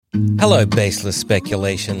Hello, baseless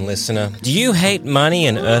speculation listener. Do you hate money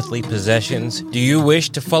and earthly possessions? Do you wish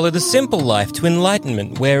to follow the simple life to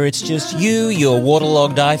enlightenment where it's just you, your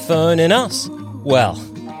waterlogged iPhone, and us? Well,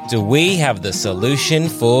 do we have the solution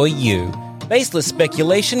for you? Baseless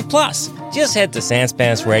Speculation Plus. Just head to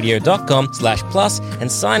sanspantsradio.com/plus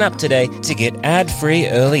and sign up today to get ad-free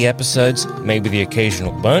early episodes, maybe the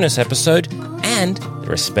occasional bonus episode, and the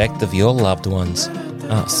respect of your loved ones.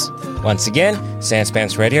 Us. Once again,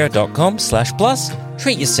 sanspantsradio.com/plus.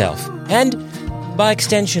 Treat yourself. And, by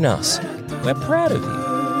extension, us. We're proud of you.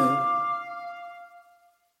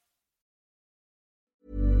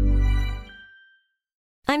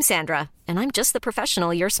 I'm Sandra, and I'm just the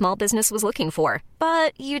professional your small business was looking for.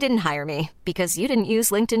 But you didn't hire me because you didn't use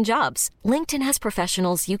LinkedIn Jobs. LinkedIn has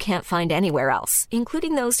professionals you can't find anywhere else,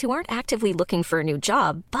 including those who aren't actively looking for a new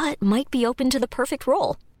job, but might be open to the perfect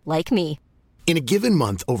role, like me. In a given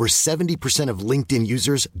month, over 70% of LinkedIn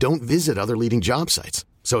users don't visit other leading job sites.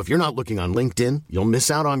 So if you're not looking on LinkedIn, you'll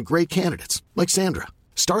miss out on great candidates like Sandra.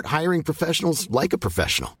 Start hiring professionals like a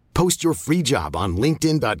professional. Post your free job on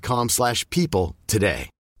linkedin.com/people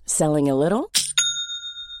today. Selling a little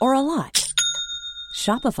or a lot?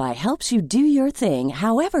 Shopify helps you do your thing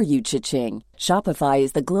however you cha-ching. Shopify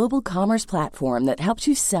is the global commerce platform that helps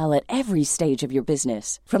you sell at every stage of your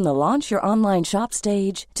business. From the launch your online shop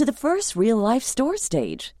stage to the first real-life store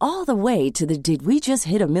stage, all the way to the did we just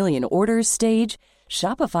hit a million orders stage.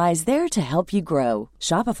 Shopify is there to help you grow.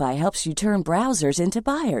 Shopify helps you turn browsers into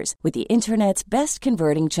buyers with the internet's best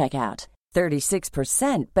converting checkout.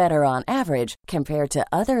 36% better on average compared to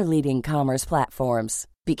other leading commerce platforms.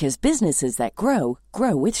 Because businesses that grow,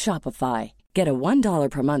 grow with Shopify. Get a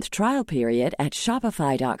 $1 per month trial period at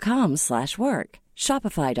shopify.com/work.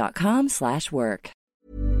 Shopify.com/work.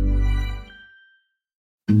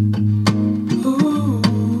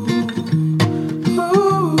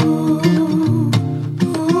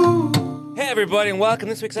 Hey everybody, and welcome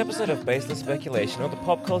to this week's episode of Baseless Speculation, all the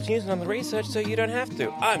pop culture news and on the research so you don't have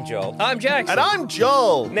to. I'm Joel. I'm Jackson. And I'm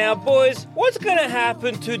Joel. Now, boys, what's gonna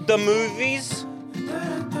happen to the movies?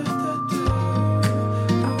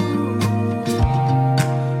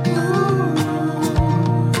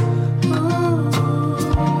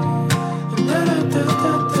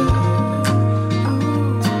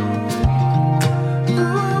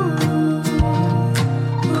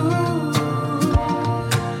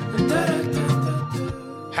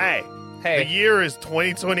 The year is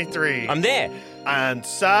 2023. I'm there. And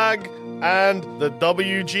SAG and the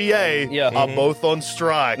WGA are both on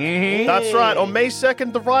strike. Mm-hmm. That's right. On May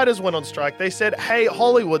 2nd, the writers went on strike. They said, hey,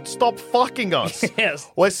 Hollywood, stop fucking us. Yes.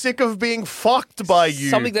 We're sick of being fucked by you.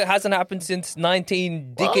 Something that hasn't happened since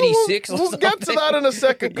 1986 or We'll something. get to that in a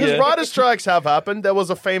second, because writer strikes have happened. There was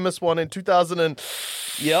a famous one in 2000 and...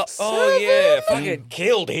 Yep. Oh, yeah. Fucking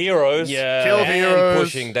killed heroes. Yeah. Killed And heroes.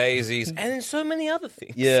 pushing daisies. And then so many other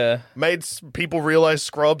things. Yeah. Made people realize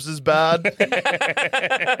Scrubs is bad.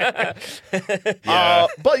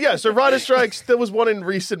 But yeah, so writer strikes, there was one in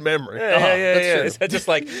recent memory. Yeah. So just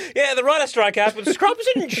like, the writer strike happened. Scrubs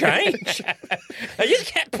didn't change. They just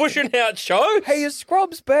kept pushing out show. Hey, is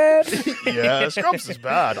Scrubs bad? Yeah, Scrubs is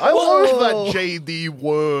bad. I love that JD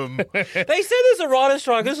worm. They said there's a writer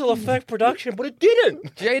strike. This will affect production, but it didn't.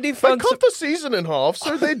 JD They found cut the season in half,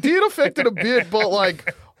 so they did affect it a bit, but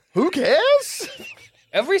like, who cares?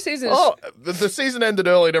 every season. Oh, the season ended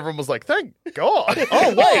early and everyone was like, thank God.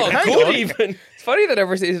 Oh, wait, hang good on. even. It's funny that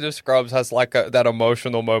every season of Scrubs has like that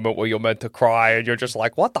emotional moment where you're meant to cry and you're just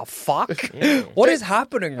like, what the fuck? What is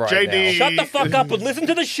happening right JD. Shut the fuck up and listen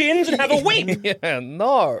to the Shins and have a weep. now? Yeah,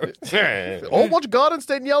 no. Or watch Garden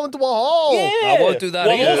State and yell into a hole. I won't do that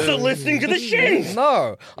While either. also listening to the Shins.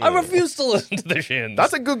 No. I refuse to listen to the Shins.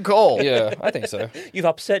 That's a good call. Yeah, I think so. You've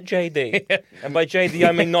upset JD. And by JD,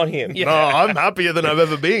 I mean not him. No, I'm happier than I've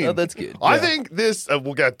ever been. Oh, that's good. I Yeah. think this,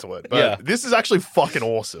 we'll get to it, but Yeah. this is actually fucking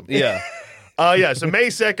awesome. Yeah. So May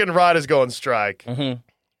 2nd, writers go on strike. Mm-hmm.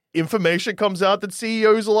 Information comes out that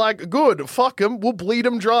CEOs are like, good, fuck them, we'll bleed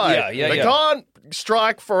them dry. Yeah, They yeah. can't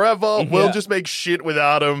strike forever, we'll Yeah. just make shit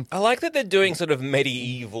without them. I like that they're doing sort of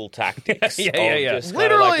medieval tactics. Yeah. Just kinda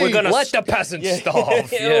Literally, like, we're gonna Let the peasants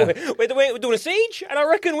starve. Yeah. We're doing a siege, and I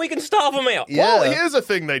reckon we can starve them out. Well, here's a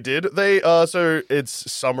thing they did. They so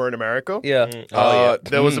it's summer in America. Yeah.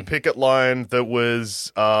 There was a picket line that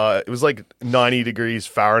was it was like 90 degrees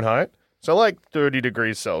Fahrenheit. So like 30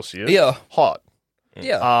 degrees Celsius. Yeah. Hot.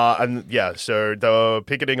 Yeah. So they were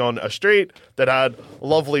picketing on a street that had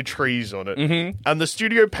lovely trees on it. Mm-hmm. And the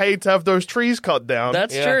studio paid to have those trees cut down.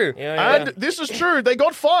 That's true. And this is true. They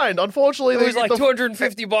got fined. Unfortunately, It was like $250 or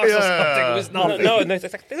something. It was nothing. No, it's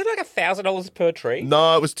like $1,000 per tree.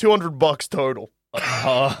 No, it was $200 total.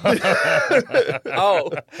 Oh, I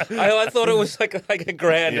thought it was like a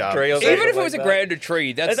grand Yeah. tree or something. Even if it like was a that. grander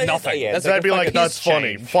tree, that's That's- nothing. yeah, That's They'd be a like, fucking that's piss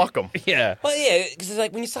funny. change. Fuck them. Yeah. Well, yeah, because it's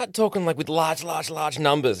like when you start talking like with large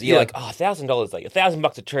numbers, you're Yeah. like, oh, $1,000, like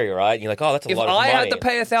 $1,000 a tree, right? And you're like, oh, that's a If lot of I money. had to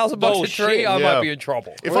pay $1,000 a Bullshit. tree, I Yeah. might be in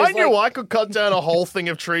trouble. If Whereas, I knew like- I could cut down a whole thing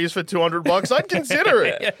of trees for $200, I'd consider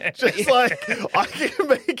it. Just like I can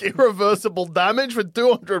make irreversible damage for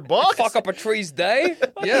 $200. Fuck up a tree's day?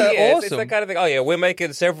 Yeah, yeah, awesome. it's that kind of thing. Oh, yeah, we're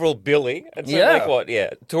making several billing. And so, Yeah. like, what? Yeah,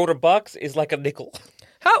 $200 is like a nickel.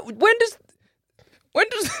 How? When does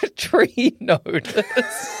the tree notice?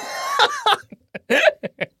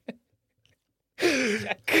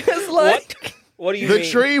 Because like, What do you The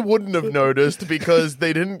mean? tree wouldn't have noticed because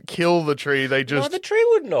they didn't kill the tree. They No, just. the tree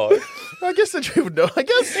would know. I guess the tree would know. I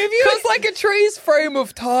guess. because like a tree's frame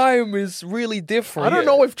of time is really different. I don't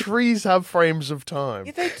know if trees have frames of time.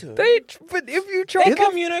 Yeah, they do. But if you chop They off,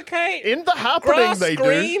 communicate. In the happening, Grass they do.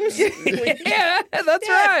 screams. yeah, that's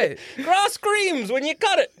right. Grass screams when you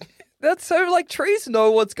cut it. That's so like trees know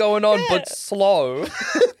what's going on, but slow.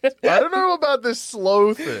 I don't know about this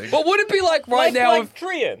slow thing. But would it be like right now? like if,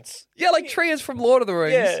 treants. yeah, like trees from Lord of the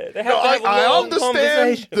Rings. Yeah, they have No, to have I long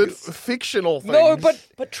understand the conversations. fictional things. No,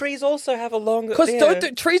 but trees also have a longer. because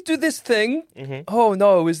trees do this thing. Oh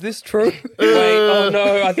no, is this true? Wait, oh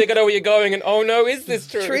no, I think I know where you're going, and oh no, is this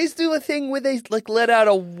true? Trees do a thing where they like let out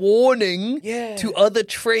a warning Yeah. to other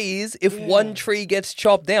trees if one tree gets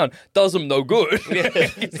chopped down. Does them no good.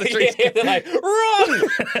 Yeah, they're like, run!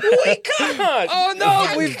 We can't! Oh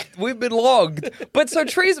no, we've been logged. But so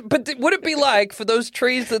trees. But would it be like for those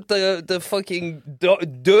trees that the fucking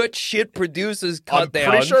dirt shit producers cut I'm down?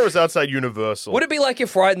 pretty sure it was outside Universal. Would it be like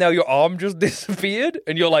if right now your arm just disappeared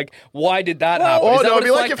and you're like, why did that happen? Oh Is that no, what it'd be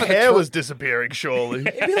it's like if for the hair tr- was disappearing. Surely.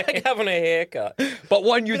 It'd be like having a haircut. but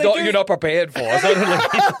one they you're not prepared for.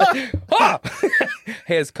 Suddenly, ah,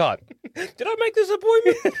 hair's cut. Did I make this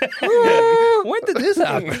appointment? When did this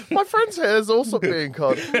happen? My friend's hair's also being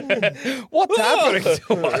cut. What's happening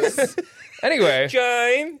to us? Anyway,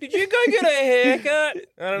 Jane, did you go get a haircut?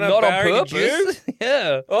 I don't know, not Barry, on did you? purpose.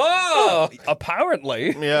 Yeah. Oh!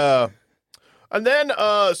 Apparently. Yeah. And then,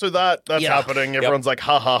 so that's Yeah. happening. Everyone's like,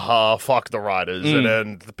 ha ha ha, fuck the writers. And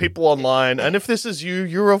then the people online, and if this is you,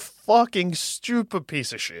 you're a fucking stupid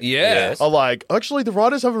piece of shit. Yes. Are like, actually, the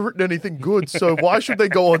writers haven't written anything good, so why should they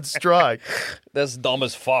go on strike? That's dumb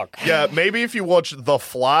as fuck. Yeah, maybe if you watch The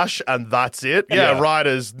Flash and that's it. Yeah, Yeah.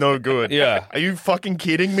 writers, no good. Yeah. Are you fucking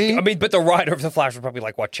kidding me? I mean, but the writer of the Flash was probably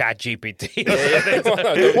like, what, ChatGPT?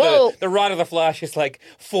 Well- the writer of the Flash is like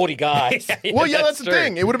 40 guys. Well, yeah, that's the true.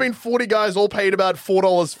 thing. It would have been 40 guys all paid about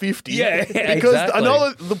 $4.50. Yeah, because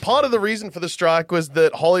exactly. the part of the reason for the strike was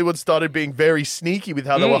that Hollywood started being very sneaky with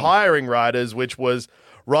how they were hiring writers, which was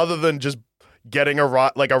rather than just getting a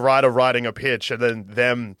writer writing a pitch and then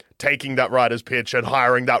them taking that writer's pitch and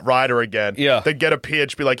hiring that writer again. Yeah. They'd get a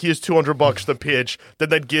pitch, be like, here's $200 the pitch. Then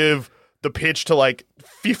they'd give the pitch to like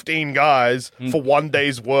 15 guys for one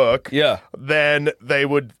day's work. Yeah. Then they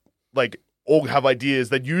would like all have ideas.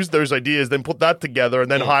 They'd use those ideas, then put that together, and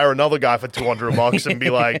then hire another guy for $200 and be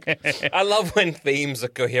like, I love when themes are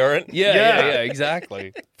coherent. Yeah,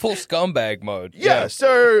 exactly. Full scumbag mode. yeah.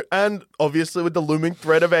 So, and obviously with the looming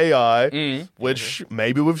threat of AI, which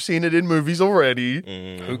maybe we've seen it in movies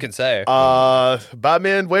already. Who can say?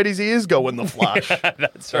 Batman, where'd his ears go in The Flash?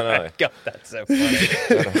 That's right. God, that's so funny.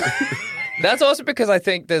 That's also because I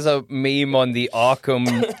think there's a meme on the Arkham,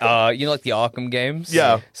 like the Arkham games?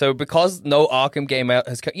 Yeah. So because no Arkham game out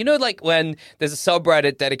has come, like when there's a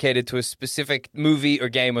subreddit dedicated to a specific movie or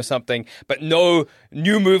game or something, but no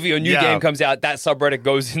new movie or new Yeah. game comes out, that subreddit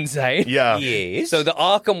goes insane. Yeah. Yes. So the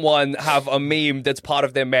Arkham one have a meme that's part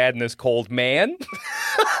of their madness called Man.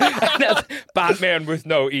 And that's Batman with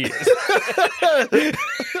no ears.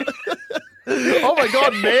 Oh my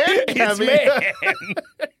God, man! It's Cammy. Man.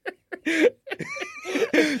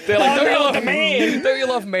 They're like, don't you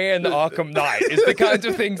love man, Arkham Knight? It's the kinds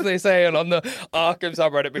of things they say on the Arkham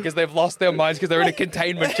subreddit because they've lost their minds because they're in a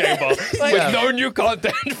containment chamber with no new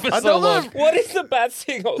content for so long. What is the bat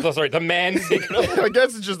signal? Oh, sorry, the man signal. I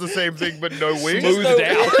guess it's just the same thing, but no wings. Smoothed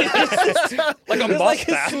out. Like a Like a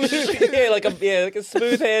mustache. smooth, like a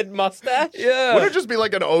smooth-haired mustache. Yeah. Would it just be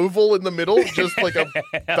like an oval in the middle? Just like a,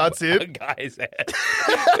 that's A it? guy's head.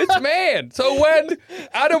 It's man. So when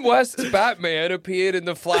Adam West's Batman appeared in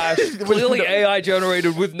the Flash, clearly AI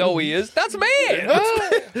generated with no ears, that's man.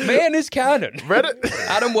 Man is canon. Reddit.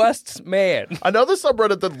 Adam West's man. Another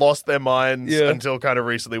subreddit that lost their minds Yeah. until kind of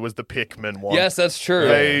recently was the Pikmin one. Yes, that's true.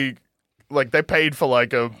 They paid for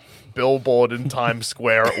like a billboard in Times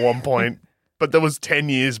Square at one point but there was 10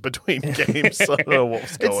 years between games. So I don't know what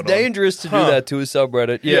was going on. It's dangerous to do that to a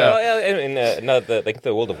subreddit. Yeah. Well, in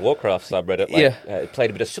the World of Warcraft subreddit, it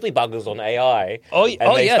played a bit of silly buggers on AI.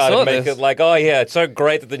 They started making it like, it's so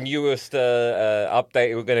great that the newest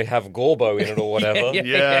update we're going to have Gorbo in it or whatever.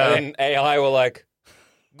 Yeah. And AI were like,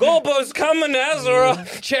 Gorbo's coming,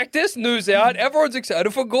 Azeroth. Check this news out. Everyone's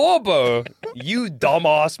excited for Gorbo. You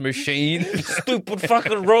dumbass machine. Stupid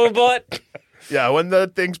fucking robot. Yeah, when the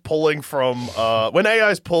thing's pulling from, when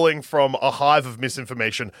AI's pulling from a hive of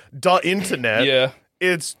misinformation, internet,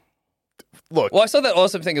 it's, look. Well, I saw that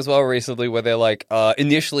awesome thing as well recently where they're like,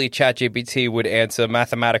 initially ChatGPT would answer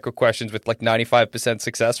mathematical questions with like 95%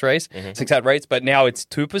 success rates, but now it's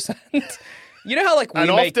 2%. You know how like we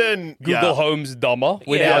make Google Homes dumber?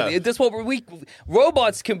 That's what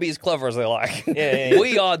robots can be as clever as they like.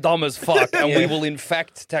 We are dumb as fuck, and we will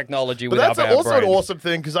infect technology with our bad brains. But that's also an awesome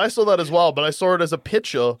thing because I saw that as well, but I saw it as a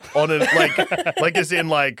picture on it, like as in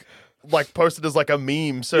like posted as like a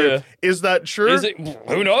meme. So is that true? Is it?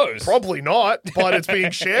 Who knows? Probably not, but it's being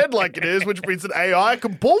shared like it is, which means that AI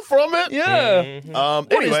can pull from it. Yeah.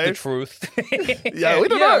 What anyway, is the truth? We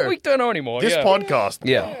don't know. We don't know anymore. This podcast.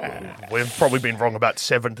 Yeah. We've probably been wrong about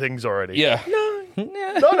 7 things already. Yeah.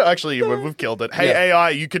 No, actually, we've killed it. Hey, AI,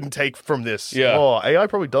 you can take from this. Yeah. Oh, AI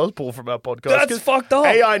probably does pull from our podcast. That's fucked up.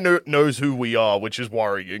 AI knows who we are, which is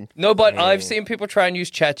worrying. No, but I've seen people try and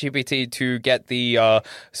use ChatGPT to get the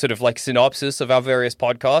sort of like synopsis of our various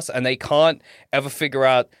podcasts, and they can't ever figure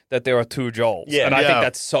out that there are 2 Joels. Yeah. And I think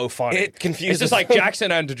that's so funny. It confuses It's just like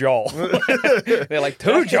Jackson and Joel. They're like,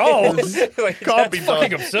 2 Joels? Can't be fucking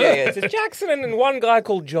done. absurd. It's Jackson and one guy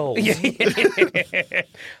called Joel.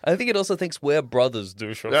 I think it also thinks we're brothers,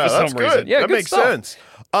 Dusha, for That's some good. reason. Yeah, that good makes stuff. sense.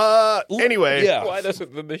 Anyway. Yeah. Why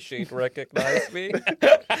doesn't the machine recognize me?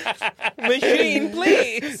 Machine,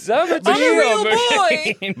 please. I'm a real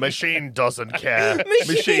boy. Machine doesn't care.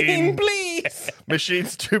 Machine, please.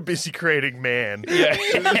 Machine's too busy creating man. Yeah.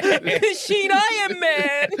 Machine, I am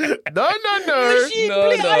man. No. Machine, No,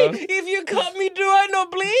 please. no. If you cut me, do I not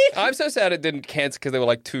bleed? I'm so sad it didn't cancel because there were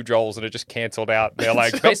like 2 Joels and it just cancelled out. They're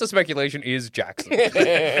like, based on speculation, is Jackson.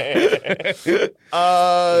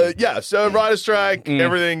 So writer strike,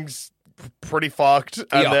 everything's pretty fucked.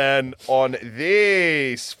 And then on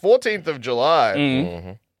this 14th of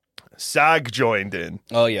July, SAG joined in.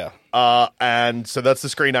 Oh, yeah. And so that's the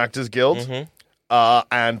Screen Actors Guild.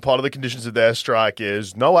 And part of the conditions of their strike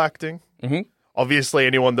is no acting. Obviously,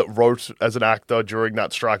 anyone that wrote as an actor during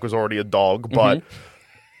that strike was already a dog, but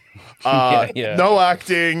no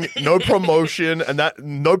acting, no promotion, and that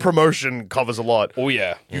no promotion covers a lot. Oh,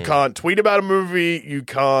 yeah. You can't tweet about a movie, you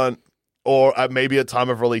can't, or maybe at time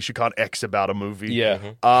of release, you can't X about a movie.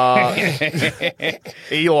 Yeah.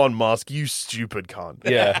 Elon Musk, you stupid cunt.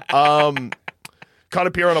 Yeah. Can't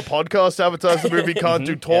appear on a podcast, advertise the movie, can't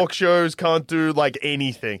do talk shows, can't do like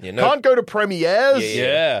anything. no- Can't go to premieres.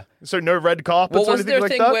 Yeah. So no red carpets Well, or was anything there a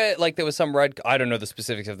like thing that. where like there was some red? I don't know the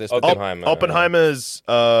specifics of this. But Oppenheimer's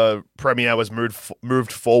premiere was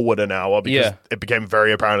moved forward an hour because it became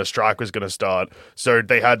very apparent a strike was going to start. So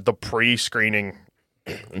they had the pre-screening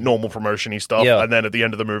normal promotion-y stuff, and then at the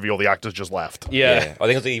end of the movie, all the actors just left. Yeah. I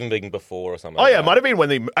think it was even being before or something. Oh, like yeah, it that. might have been when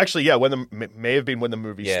they... Actually, yeah, may have been when the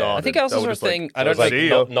movie started. I think I also They saw were a just like, thing. I don't Like see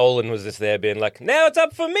ya. Nolan was just there being like, now it's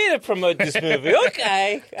up for me to promote this movie.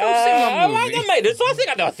 Okay. I made it, so I think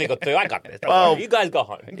I know a thing or two. I got this. Don't worry. You guys go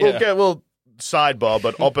home. Well, sidebar,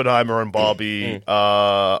 but Oppenheimer and Barbie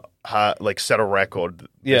set a record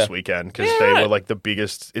this weekend because they were like the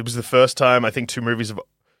biggest. It was the first time I think two movies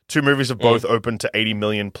have both opened to 80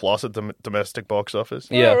 million plus at the domestic box office.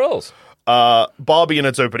 Yeah. rules. Barbie in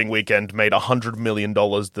its opening weekend made $100 million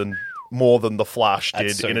more than The Flash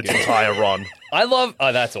did so in its good. entire run. I love.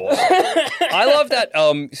 Oh, that's awesome. I love that.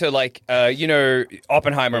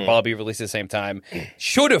 Oppenheimer and Barbie released at the same time.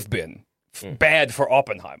 Should have been bad for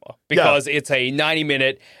Oppenheimer because it's a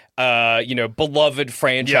 90-minute. Beloved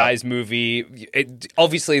franchise movie.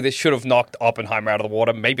 Obviously, this should have knocked Oppenheimer out of the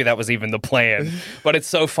water. Maybe that was even the plan. But it's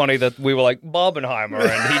so funny that we were like, Barbenheimer,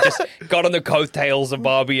 and he just got on the coattails of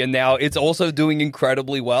Barbie, and now it's also doing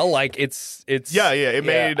incredibly well. Like, it's It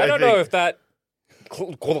made... I don't know if that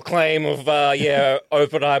claim of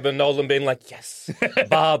Oppenheimer and Nolan being like, yes,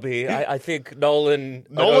 Barbie. I think Nolan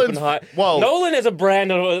as a brand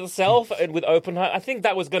in itself, and with Oppenheimer, I think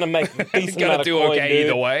that was going to make a decent amount of do coin, okay dude.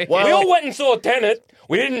 either way. Well- We all went and saw Tenet.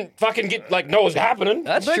 We didn't fucking know what's happening.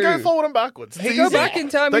 That's They true. go forward and backwards. It's They go easy. back in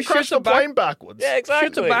time. They He crash shoots the a back- plane backwards. Yeah, exactly.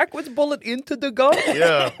 Shoots a backwards bullet into the gun.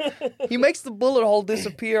 Yeah. He makes the bullet hole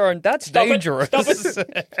disappear, and that's Stop it. dangerous. Stop it.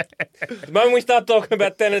 The moment we start talking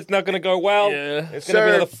about Tenet, it's not going to go well. Yeah. It's going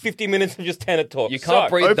to be another 50 minutes of just Tenet talk. You can't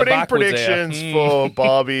breathe the Opening backwards predictions for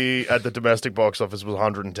Barbie at the domestic box office was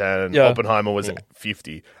 110. Yeah. Oppenheimer was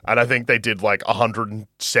 50. And I think they did like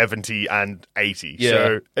 170 and 80. Yeah.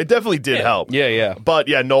 So it definitely did help. Yeah, yeah. But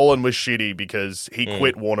yeah, Nolan was shitty because he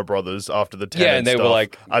quit Warner Brothers after the Tenet and they were stuff.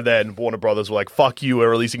 like- And then Warner Brothers were like, fuck you, we're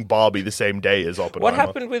releasing Barbie the same day as Oppenheimer. What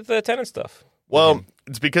happened with the Tenet stuff? Well,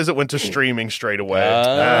 it's because it went to streaming straight away.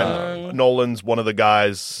 And Nolan's one of the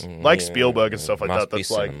guys, like Spielberg and stuff like Must that, be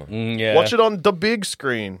that's like, cinema. Yeah. watch it on the big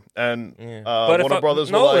screen. And But if Warner Brothers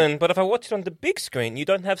were Nolan, like, but if I watch it on the big screen, you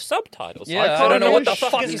don't have subtitles. Yeah, I I can't don't know what what the the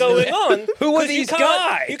fuck fuck is is going this- on. Who are 'cause these you can't-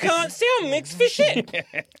 guys? You can't sound mix for shit.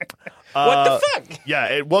 What the fuck? yeah,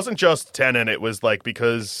 it wasn't just Tenet. It was like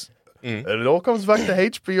because and it all comes back to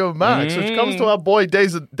HBO Max, which comes to our boy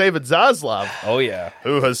David Zaslav, Oh, yeah.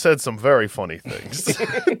 who has said some very funny things.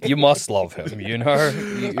 You must love him, you know?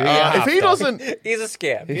 You have If he to. doesn't, He's a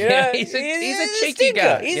scam. Yeah, he's a cheeky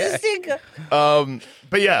guy. He's Yeah. a stinker.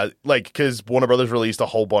 but yeah, like because Warner Brothers released a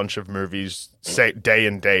whole bunch of movies, say day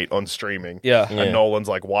and date on streaming. Yeah. And Nolan's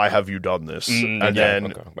like, "Why have you done this?" And yeah, then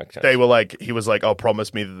okay, makes sense. they were like, he was like, "Oh,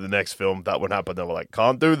 promise me that the next film that would happen." They were like,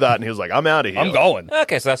 "Can't do that," and he was like, "I'm out of here." I'm going.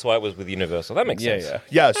 Okay, so that's why it was with Universal. That makes Yeah, sense.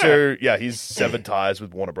 yeah. Yeah, so yeah, he's severed ties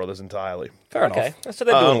with Warner Brothers entirely. Fair Okay, enough. so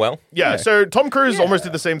they're doing well. Yeah, so Tom Cruise almost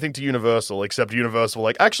did the same thing to Universal, except Universal were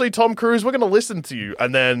like, actually, Tom Cruise, we're going to listen to you.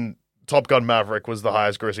 And then Top Gun Maverick was the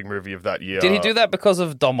highest grossing movie of that year. Did he do that because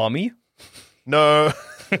of the Mummy? No.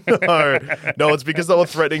 No, it's because they were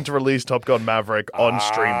threatening to release Top Gun Maverick on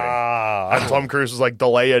streaming. And Tom Cruise was like,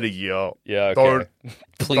 delay it a year. Yeah, okay.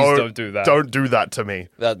 Please don't do that. Don't do that to me.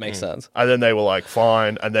 That makes sense. And then they were like,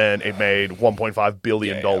 fine. And then it made $1.5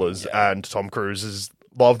 billion. And Tom Cruise is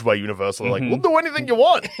loved by Universal. They're like, we'll do anything you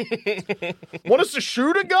want. Want us to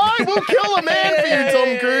shoot a guy? We'll kill a man for you,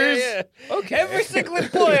 Tom Cruise. Okay. Every single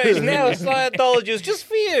employer is now a Scientologist just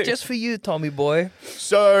for you. Just for you, Tommy boy.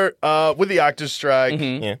 So, with the actors strike,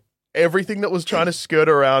 yeah. everything that was trying to skirt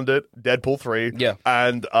around it, Deadpool 3, Yeah.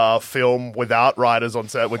 and film without writers on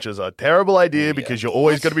set, which is a terrible idea because you're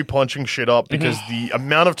always going to be punching shit up because the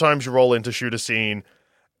amount of times you roll in to shoot a scene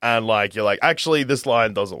and like you're like, actually, this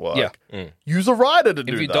line doesn't work. Yeah. Use a writer to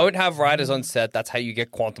do that. If you don't have writers on set, that's how you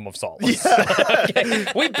get Quantum of Solace. Okay?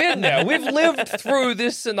 We've been there. We've lived through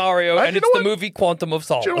this scenario, and you it's know the what? movie Quantum of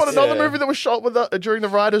Solace. Do you know what another movie that was shot with during the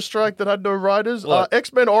writers' strike that had no writers?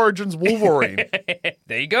 X-Men Origins Wolverine.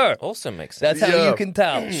 There you go. Also makes sense. That's how Yeah. you can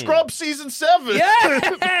tell. Scrubs season 7.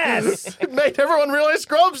 Yes! It made everyone realize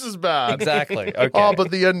Scrubs is bad. Exactly. Okay. Oh,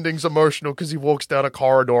 but the ending's emotional because he walks down a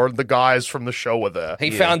corridor and the guys from the show are there.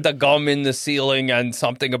 He found the gum in the ceiling and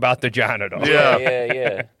something about the janitor. Yeah.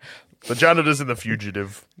 Yeah. The janitor's in The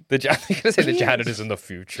Fugitive. The janitor's in the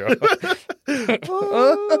future.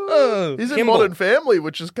 He's in Modern Family,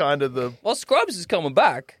 which is kind of the... Well, Scrubs is coming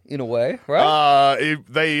back, in a way, right?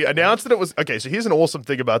 They announced that it was... Okay, so here's an awesome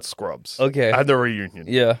thing about Scrubs. Okay. And the reunion.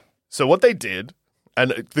 Yeah. So what they did,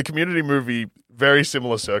 and the Community movie, very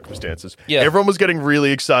similar circumstances. Yeah. Everyone was getting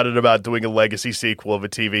really excited about doing a legacy sequel of a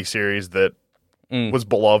TV series that was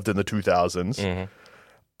beloved in the 2000s.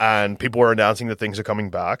 And people were announcing that things are coming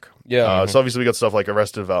back. Yeah. So obviously we got stuff like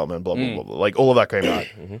Arrested Development, blah, blah, blah, blah. Like all of that came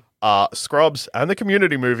out. Scrubs and the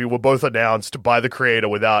Community movie were both announced by the creator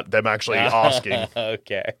without them actually asking.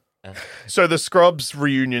 Okay. So the Scrubs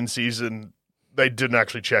reunion season, they didn't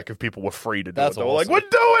actually check if people were free to do That's it. They were like, awesome.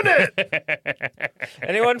 we're doing it!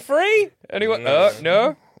 Anyone free? Anyone?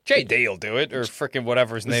 No? JD will do it, or freaking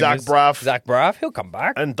whatever his name Zach is. Braff. Zach Braff. He'll come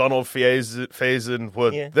back. And Donald Faison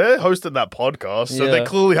were they're hosting that podcast, so they Yeah.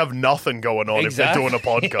 clearly have nothing going on Exactly. if they're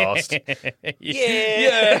doing a podcast.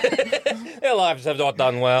 Yeah. Their lives have not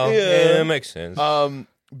done well. Yeah, makes sense.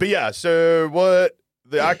 But yeah, so what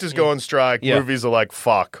the actors go on strike, Yeah. movies are like,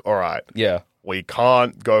 fuck, all right. Yeah. We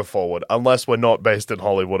can't go forward unless we're not based in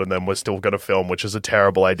Hollywood and then we're still going to film, which is a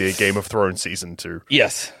terrible idea. Game of Thrones season 2.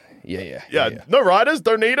 Yes. Yeah. Yeah, no writers,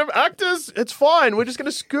 don't need them. Actors, it's fine. We're just going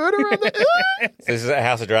to skirt around the... So this is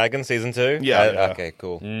House of Dragons season 2? Yeah. Okay,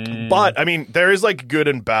 cool. But, I mean, there is, like, good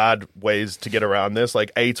and bad ways to get around this.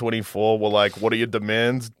 Like, A24 were like, what are your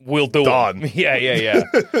demands? We'll do Done. it. Yeah.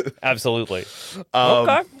 Absolutely.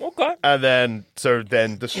 Okay. And then,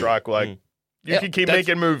 the strike, like, you can keep that's-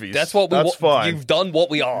 making movies. That's what we That's fine. You've done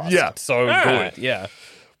what we asked. Yeah. So Alright. good. Yeah.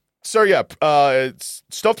 So, yeah, it's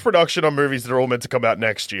stopped production on movies that are all meant to come out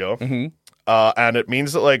next year. And it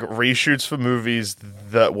means that, like, reshoots for movies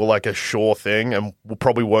that were, like, a sure thing and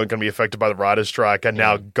probably weren't going to be affected by the writer's strike are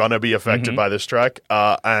now going to be affected by this strike.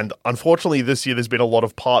 And unfortunately, this year there's been a lot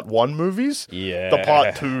of Part 1 movies. Yeah. The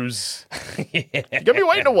Part 2s. You're going to be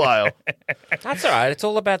waiting a while. That's all right. It's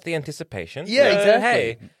all about the anticipation. Yeah, So, exactly.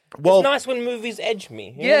 Hey, Well, it's nice when movies edge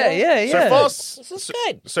me. you Yeah, know? yeah, yeah. So Fast, This is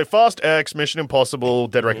good. so Fast X, Mission Impossible,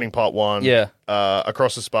 Dead Reckoning Part 1, Yeah.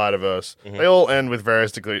 Across the Spider-Verse. They all end with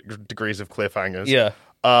various degrees of cliffhangers. Yeah.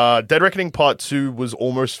 Dead Reckoning Part 2 was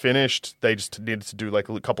almost finished. They just needed to do like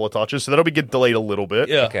a couple of touches, so that'll be get delayed a little bit.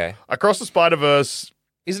 Yeah. Okay. Across the Spider-Verse,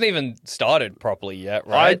 Isn't even started properly yet,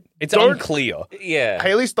 right? It's don't- unclear. Yeah.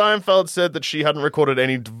 Haley Steinfeld said that she hadn't recorded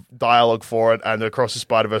any dialogue for it, and Across the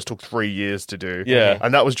Spider-Verse took 3 years to do. Yeah.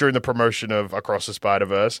 And that was during the promotion of Across the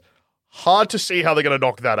Spider-Verse. Hard to see how they're going to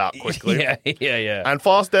knock that out quickly. Yeah. And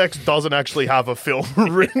Fast X doesn't actually have a film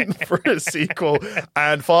written for a sequel,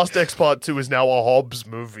 and Fast X Part 2 is now a Hobbs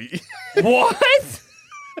movie. What?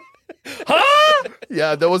 Huh?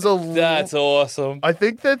 Yeah, there was a... That's awesome. I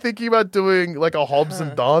think they're thinking about doing like a Hobbs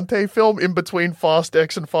and Dante film in between Fast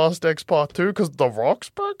X and Fast X Part 2 because The Rock's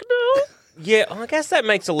back now. Yeah, I guess that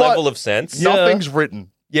makes a level of sense. Nothing's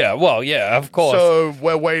written. Yeah, well, yeah, of course. So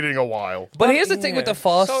we're waiting a while. But here's the thing with the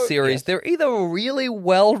Fast So- series. yes. They're either really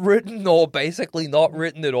well written or basically not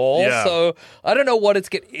written at all. Yeah. So I don't know what if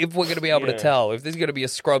we're going to be able to Yeah. tell. If there's going to be a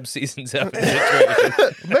Scrub season 7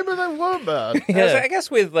 situation. Maybe they weren't bad. Yeah. I guess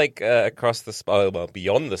with like across the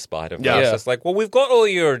beyond the Spider-Verse, Yeah. it's like, well, we've got all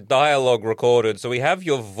your dialogue recorded, so we have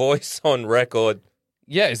your voice on record.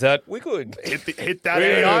 Yeah, is that... We could Hit that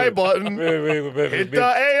AI button. Hit the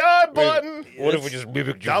AI button. What if we just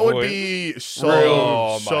mimicked your That would voice? be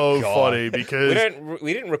Oh, my so God. funny We because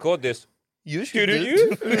didn't record this. you Didn't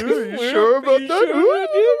you? You sure about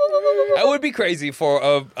that? That would be crazy for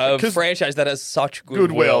a 'Cause- franchise that has such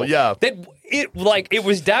Goodwill, yeah. That it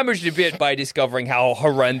was damaged a bit by discovering how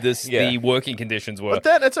horrendous Yeah. the working conditions were. But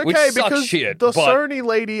then it's which okay sucks because shit, the but- Sony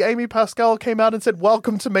lady, Amy Pascal, came out and said,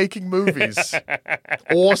 "Welcome to making movies."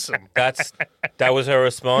 Awesome. That was her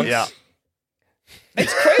response. Yeah.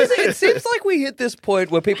 It's crazy. It seems like we hit this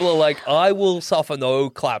point where people are like, I will suffer no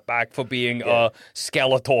clapback for being a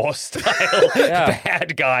Skeletor style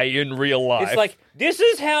bad guy in real life. It's like, this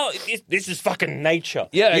is how, this is fucking nature.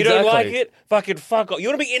 Yeah, You don't like exactly. it? Fucking fuck off. You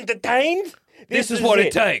want to be entertained? This is what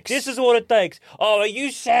it takes. This is what it takes. Oh, are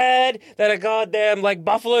you sad that a goddamn, like,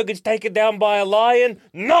 buffalo gets taken down by a lion?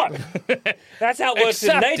 No! That's how it works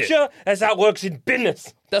in Accept it. nature. That's how it works in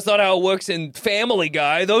business. That's not how it works in Family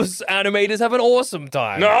Guy. Those animators have an awesome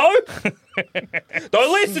time. No?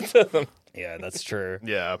 Don't listen to them. Yeah, that's true.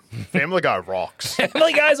 Yeah. Family Guy rocks.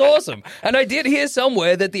 Family Guy's awesome. And I did hear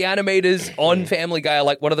somewhere that the animators on Family Guy are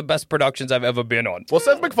like one of the best productions I've ever been on. Well,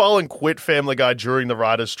 Seth MacFarlane quit Family Guy during the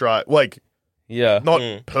writer's strike. Like, Yeah.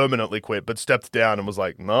 not permanently quit, but stepped down and was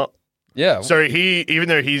like, no. Yeah. So even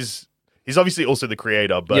though he's obviously also the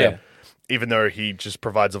creator, but Yeah. even though he just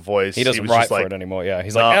provides a voice, he doesn't was write just for like, it anymore. Yeah.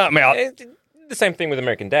 He's like, I'm out. The same thing with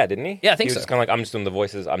American Dad, didn't he? Yeah, I think he was so. just kind of like, I'm just doing the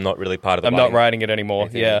voices. I'm not really part of the I'm not writing. writing it anymore.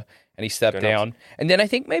 Anything. Yeah. And he stepped Fair enough. down. And then I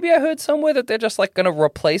think maybe I heard somewhere that they're just like going to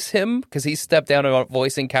replace him because he stepped down on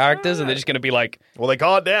voicing characters and they're just going to be like, well, they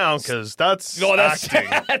got down because that's oh, that's,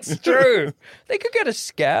 acting. that's true. They could get a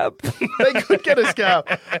scab. They could get a scalp.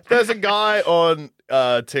 There's a guy on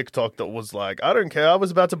TikTok that was like, I don't care. I was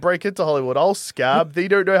about to break into Hollywood. I'll scab. They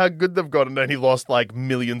don't know how good they've got. And then he lost like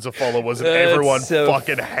millions of followers and That's everyone so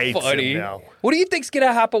fucking hates funny. him now. What do you think's going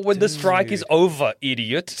to happen when the strike is over,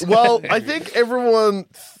 idiot? Well, I think everyone...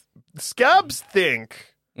 Scabs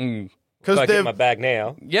think... Mm. Because If I they're... get my bag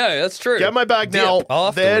now. Yeah, that's true. Get my bag now. Dip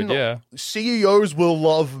afterward, Then yeah. CEOs will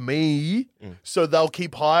love me, so they'll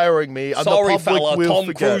keep hiring me. And Sorry, the public fella, will Tom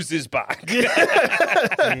forget. Cruise is back.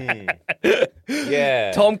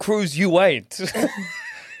 Yeah. Tom Cruise, you ain't.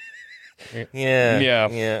 Yeah. Yeah.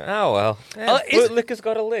 Yeah. Oh, well. Liquor's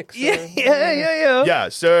got a lick. So. yeah. Yeah,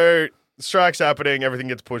 so strike's happening, everything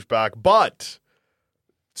gets pushed back, but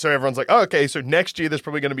so everyone's like, oh, okay, so next year there's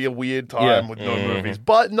probably going to be a weird time Yeah. with no movies.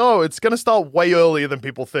 But no, it's going to start way earlier than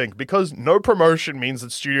people think because no promotion means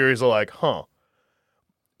that studios are like,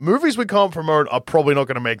 movies we can't promote are probably not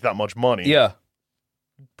going to make that much money. Yeah.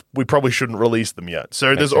 We probably shouldn't release them yet.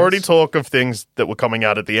 So there's already talk of things that were coming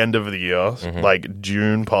out at the end of the year, like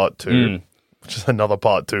June Part 2, which is another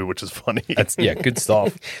Part 2, which is funny. That's good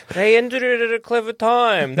stuff. They ended it at a clever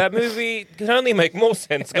time. That movie can only make more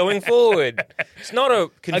sense going forward. It's not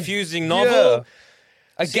a confusing novel.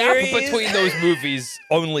 A Series? gap between those movies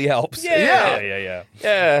only helps. Yeah. Yeah.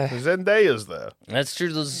 Yeah. Zendaya's there. That's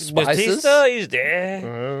true. Those spices. Batista, he's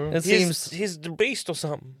there. It seems. He's the beast or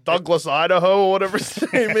something. Douglas, Idaho, or whatever his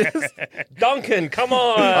name is. Duncan, come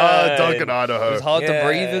on. Duncan, Idaho. It's hard to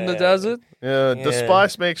breathe in the desert. Yeah, the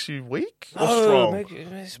spice makes you weak or strong?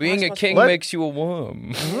 Being a king What? makes you a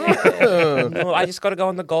worm. No, I just got to go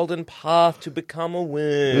on the golden path to become a worm.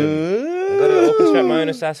 I got to orchestrate about my own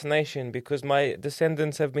assassination because my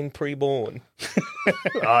descendants have been pre-born.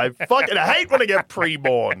 I fucking hate when I get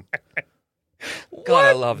pre-born. God,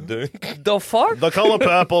 I love Dune. The fuck? The Color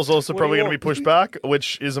Purple's also probably do going you to be pushed back,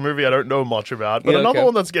 which is a movie I don't know much about. But another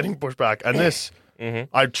one that's getting pushed back, and this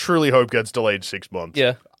I truly hope gets delayed 6 months.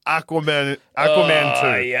 Yeah. Aquaman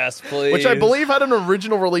 2. Yes, please. Which I believe had an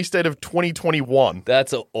original release date of 2021.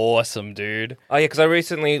 That's awesome, dude. Oh yeah, because I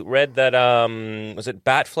recently read that was it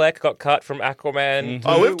Batfleck got cut from Aquaman 2,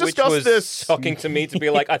 Oh, we've discussed which was this. shocking to me to be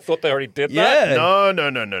like, I thought they already did that. Yeah.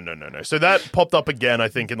 No. So that popped up again, I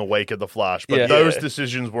think, in the wake of The Flash. But Yeah. those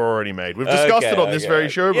decisions were already made. We've discussed it on this very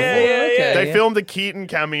show before. Yeah. They filmed a Keaton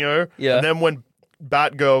cameo, Yeah. and then when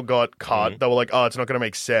Batgirl got cut, they were like, oh, it's not going to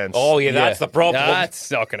make sense. Oh yeah, that's the problem.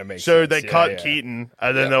 That's not going to make So sense. they cut Yeah. Keaton,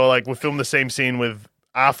 and then they were like, we'll film the same scene with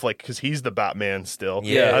Affleck because he's the Batman still.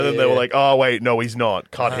 Yeah, and then they were like, oh, wait, no, he's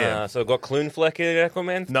not. Cut him. So got Kloonfleck in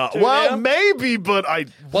Aquaman. No, 2 well, now? maybe, but I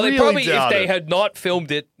Well, really they probably, if doubt they it. had not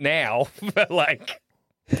filmed it now, like,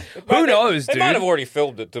 who knows, They dude? might have already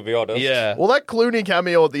filmed it, to be honest. Yeah. Well, that Clooney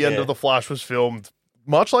cameo at the end Yeah. of The Flash was filmed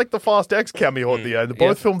much like the Fast X cameo at the end.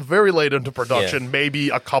 Both filmed very late into production, maybe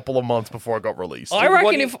a couple of months before it got released. I What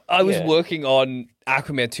reckon do you- if I was yeah. working on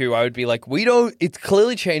Aquaman 2, I would be like, it's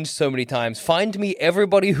clearly changed so many times. Find me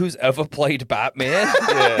everybody who's ever played Batman,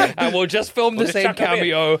 and we'll just film the Just same chuck 'em in.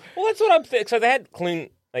 cameo. Well, that's what I'm thinking. So they had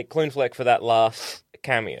Kloonfleck for that last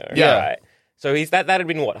cameo. Yeah. Right? So that had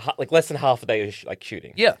been what, like less than half a day of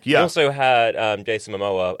shooting. Yeah. He also had Jason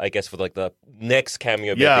Momoa, I guess, for like the next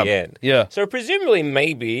cameo bit at the end. Yeah. So presumably,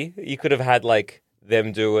 maybe you could have had like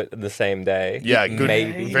them do it the same day. Yeah, good,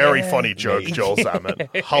 Maybe. very funny joke, Joel Salmon.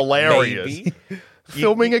 Hilarious. Maybe.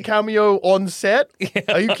 Filming a cameo on set?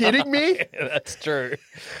 Are you kidding me? That's true.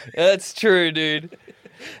 That's true, dude.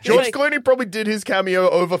 George Clooney probably did his cameo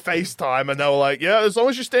over FaceTime, and they were like, yeah, as long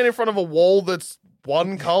as you stand in front of a wall that's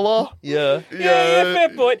one color. Yeah. Yeah, fair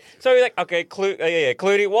point. So like, okay,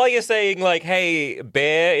 Clooney, while you're saying like, hey,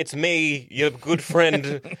 Bear, it's me, your good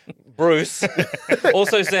friend Bruce,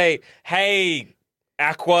 also say, hey,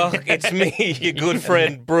 Aqua, it's me, your good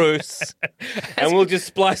friend Bruce, and we'll just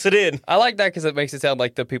splice it in. I like that because it makes it sound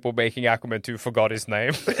like the people making Aquaman 2 forgot his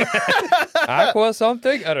name. Aqua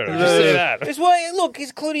something? I don't know. Just say that. It's why, look,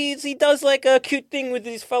 he's Clooney, he does like a cute thing with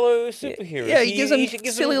his fellow superheroes. Yeah, he gives them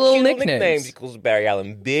silly little cute nicknames. He calls Barry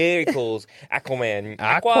Allen Bear, he calls Aquaman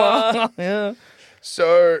Aqua. Yeah.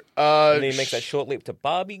 So, And then he makes that short leap to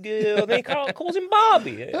Barbie girl. And then he calls him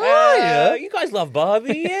Barbie. yeah. You guys love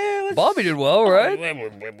Barbie. Yeah. Bobby did well, right?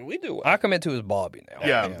 We do. Aquaman 2 is Bobby now.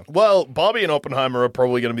 yeah. Well, Barbie and Oppenheimer are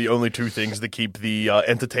probably going to be the only two things that keep the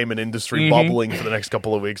entertainment industry bubbling for the next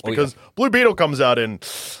couple of weeks because Blue Beetle comes out in,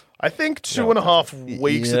 I think, 2.5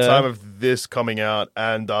 weeks at Yeah. time of this coming out,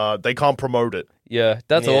 and they can't promote it. Yeah,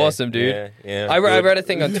 that's Yeah, awesome, dude. yeah, I good. read a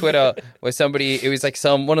thing on Twitter where it was like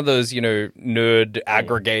one of those, nerd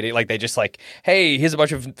aggregating, like they just like, hey, here's a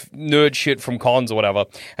bunch of nerd shit from cons or whatever.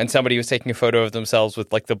 And somebody was taking a photo of themselves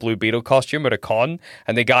with like the Blue Beetle costume at a con.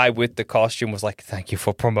 And the guy with the costume was like, thank you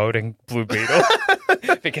for promoting Blue Beetle.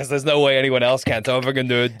 Because there's no way anyone else can. So having a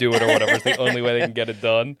nerd do it or whatever is the only way they can get it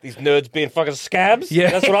done. These nerds being fucking scabs.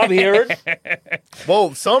 Yeah. That's what I'm hearing.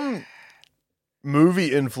 Well, some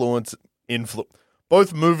movie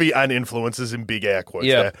both movie and influences in big air quotes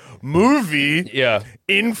Yeah. there. Movie Yeah.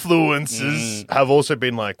 influences have also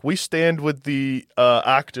been like, we stand with the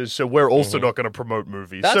actors, so we're also not going to promote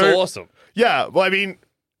movies. That's so, awesome. Yeah, well, I mean,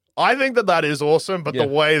 I think that is awesome, but Yeah. the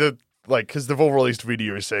way that, like, because they've all released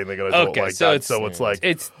videos saying they're going to do Okay, it like so that, it's- so it's like,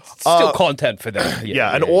 It's still content for them.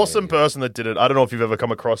 yeah, an awesome person that did it. I don't know if you've ever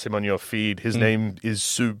come across him on your feed. His name is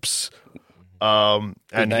Soups, and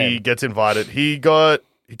he name. gets invited. He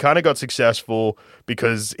kind of got successful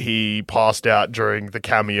because he passed out during the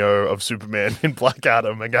cameo of Superman in Black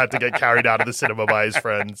Adam and had to get carried out of the cinema by his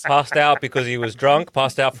friends. Passed out because he was drunk.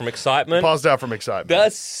 Passed out from excitement. Passed out from excitement.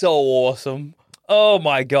 That's so awesome. Oh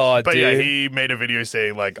my god, But dude. yeah, he made a video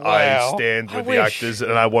saying like, Wow. I stand I with the wish. actors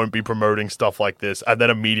and I won't be promoting stuff like this, and then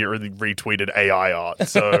immediately retweeted AI art.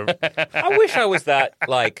 So, I wish I was that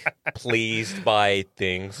like pleased by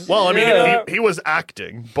things. well, I mean, Yeah. he was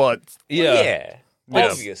acting, but yeah. Yeah.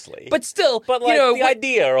 Obviously. But still, But like you know, the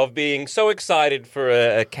idea of being so excited for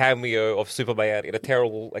a cameo of Superman in a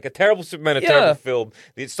terrible Superman, a Yeah. terrible film.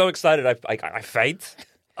 It's so excited I faint.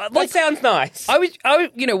 That sounds nice. I was,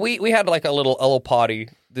 we had like a little party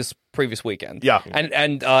this previous weekend. Yeah. And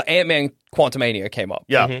Ant-Man Quantumania came up.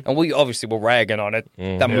 Yeah. And we obviously were ragging on it.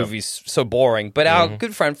 That movie's so boring. But our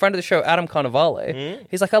good friend of the show, Adam Carnivale,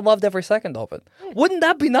 he's like, I loved every second of it. Wouldn't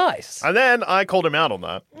that be nice? And then I called him out on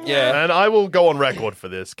that. Yeah. And I will go on record for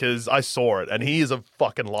this because I saw it and he is a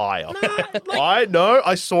fucking liar.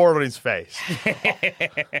 I saw it on his face.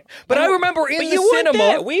 But I remember in the cinema.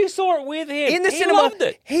 There. We saw it with him. In the he cinema, loved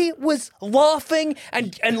it. he was laughing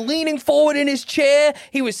and leaning forward in his chair.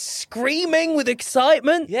 He was screaming with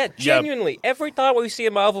excitement. Yeah, genuinely. Every time we see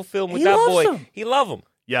a Marvel film with He that loves boy, them. he love them.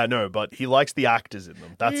 Yeah, no, but he likes the actors in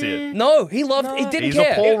them. That's it. No, he loved. He didn't He's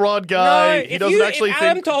care. a Paul Rudd guy. No, He doesn't actually if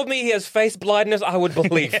Adam think. told me he has face blindness, I would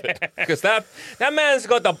believe it. Because that man's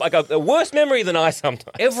got a worse memory than I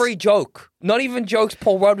sometimes. Every joke, not even jokes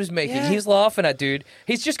Paul Rudd was making, he was laughing at, dude.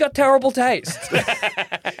 He's just got terrible taste.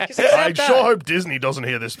 I sure hope Disney doesn't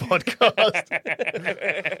hear this podcast.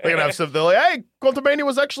 They're gonna have something like, "Hey, Quantumania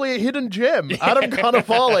was actually a hidden gem." Adam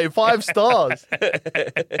Carnivale, 5 stars.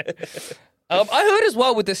 I heard as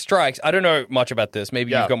well with the strikes, I don't know much about this,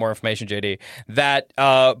 maybe you've got more information, JD, that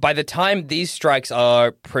by the time these strikes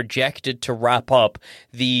are projected to wrap up,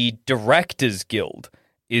 the Directors Guild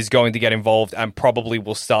is going to get involved and probably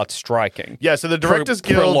will start striking. Yeah, so the Directors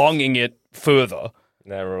Guild prolonging it further.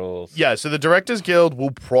 That rules. Yeah, so the Directors Guild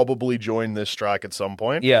will probably join this strike at some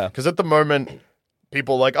point. Yeah. Because at the moment,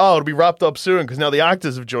 people are like, oh, it'll be wrapped up soon because now the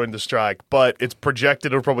actors have joined the strike. But it's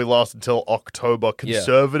projected it'll probably last until October.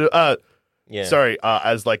 Conservative.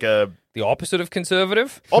 As like a... The opposite of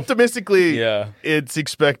conservative? Optimistically, Yeah. it's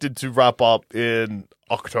expected to wrap up in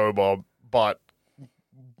October, but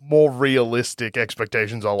more realistic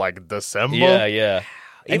expectations are like December. Yeah.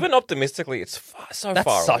 Even optimistically, it's so That's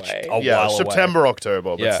far such away. a Yeah, while away. September,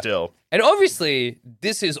 October, but Yeah. still. And obviously,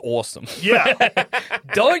 this is awesome. Yeah.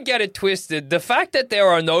 Don't get it twisted. The fact that there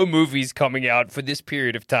are no movies coming out for this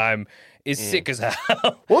period of time is sick as hell.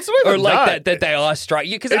 Well, it's not even or like that. that they are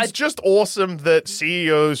striking. Because It's just awesome that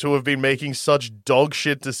CEOs who have been making such dog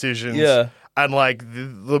shit decisions and like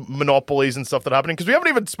the monopolies and stuff that are happening, because we haven't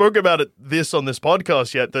even spoken about this on this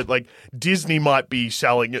podcast yet, that like Disney might be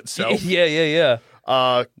selling itself. Yeah.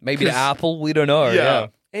 Maybe to 'cause- Apple, we don't know. Yeah.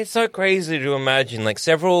 It's so crazy to imagine, like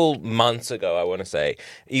several months ago, I want to say,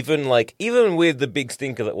 even with the big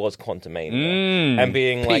stinker that was Quantumania, and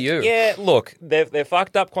being like, PU. yeah, look, they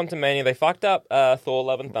fucked up Quantumania, they fucked up Thor: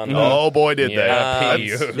 Love and Thunder. Oh boy, did Yeah,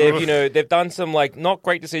 they. PU. They've done some like not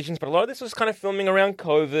great decisions, but a lot of this was kind of filming around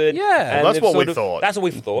COVID. Yeah. and That's they've what we sort of- thought. That's what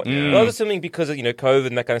we thought. A lot of it's filming because of COVID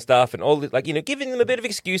and that kind of stuff, and all the, giving them a bit of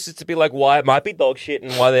excuses to be like why it might be dog shit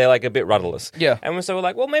and why they're like a bit rudderless. Yeah. and so we're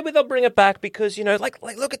like, well, maybe they'll bring it back because like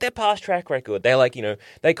look at their past track record. They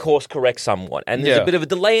they course correct somewhat, and there's a bit of a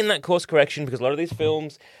delay in that course correction because a lot of these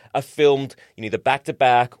films are filmed either back to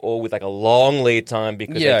back or with like a long lead time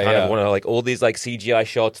because they kind of want to like all these like CGI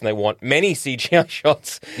shots, and they want many CGI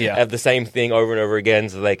shots of the same thing over and over again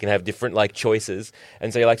so they can have different like choices.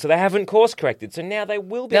 And so you're like, so they haven't course corrected, so now they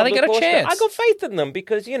will be Now able they to get a course correct. chance. I got faith in them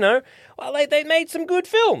because they made some good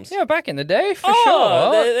films. Yeah, back in the day, for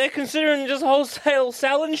Oh, sure. they're considering just wholesale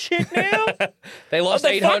selling shit now. They lost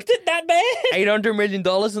They fucked it that bad. $800 million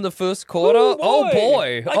in the first quarter. Oh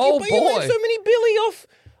boy. Like, Oh you boy. made so many billy off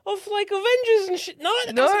like Avengers and shit. No,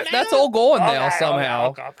 that doesn't that's matter. all gone now somehow.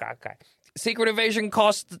 Okay. Secret Invasion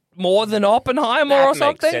cost more than Oppenheimer That or makes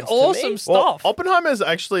something. sense to Awesome me. stuff. Well, Oppenheimer is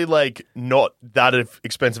actually like not that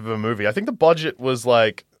expensive of a movie. I think the budget was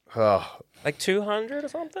like, Like 200 or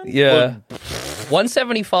something? yeah.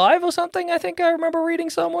 175 or something, I think I remember reading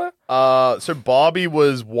somewhere. so Barbie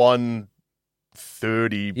was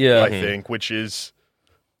 130, Yeah. I think, which is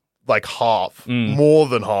like half, Mm. more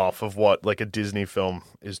than half of what like a Disney film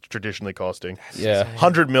is traditionally costing. Yeah.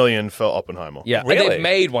 100 million for Oppenheimer. Yeah. Really? And they've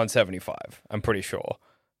made 175, I'm pretty sure.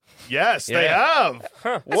 Yes, they Yeah. have.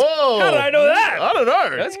 Whoa. How did I know that? I don't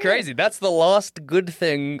know. That's crazy. That's the last good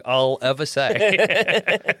thing I'll ever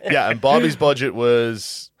say. Yeah, and Barbie's budget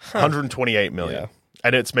was 128 million. Yeah.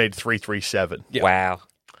 And it's made 337. Wow.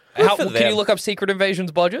 Can you look up Secret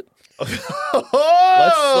Invasion's budget?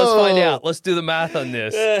 Oh! Let's find out. Let's do the math on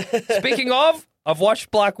this. Speaking of, I've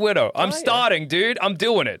watched Black Widow. I'm starting, dude. I'm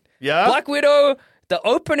doing it. Yeah? Black Widow, the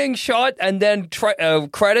opening shot and then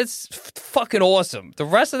credits, fucking awesome. The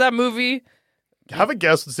rest of that movie, Have a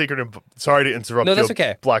guess what Sorry to interrupt No, that's your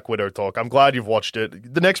okay. Black Widow talk. I'm glad you've watched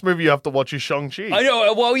it. The next movie you have to watch is Shang-Chi. I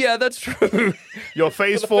know. Well, yeah, that's true. Your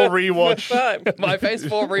Phase 4 rewatch. My Phase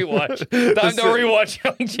 4 rewatch. Time to rewatch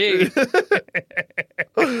Shang-Chi.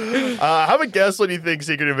 Have a guess what you think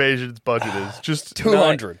Secret Invasion's budget is. Just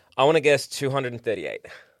 200. I want to guess 238.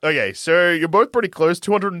 Okay, so you're both pretty close.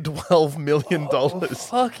 $212 million.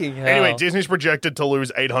 Fucking hell. Anyway, Disney's projected to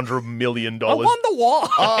lose $800 million. I wonder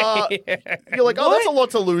why. You're like, oh, that's a lot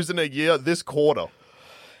to lose in a year. This quarter.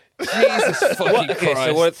 Jesus fucking Okay, Christ.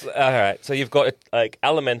 so what's all right? So you've got like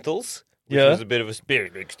Elementals, which Yeah. was a bit of a very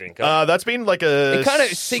big stinker. That's been like a It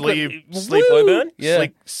kinda sleep slow burn. Yeah.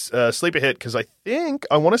 sleeper hit because I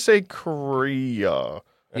want to say Korea.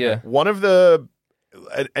 Yeah. One of the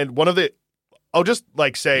and one of the I'll just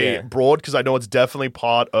like say Yeah. broad because I know it's definitely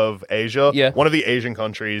part of Asia. Yeah. One of the Asian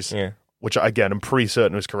countries, Yeah. which again I'm pretty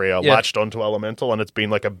certain was Korea, Yeah. latched onto Elemental and it's been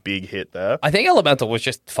like a big hit there. I think Elemental was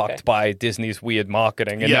just fucked by Disney's weird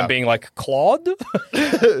marketing and Yeah. then being like, Claude?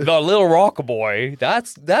 The little rock boy.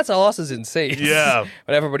 That's asses in seats. Yeah.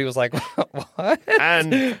 But everybody was like, what?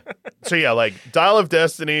 And so yeah, like Dial of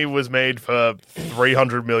Destiny was made for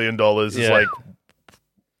 $300 million. It's Yeah. like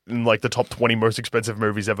in like the top 20 most expensive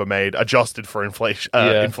movies ever made, adjusted for inflation.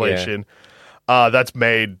 Yeah. Inflation. That's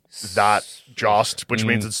made that just, which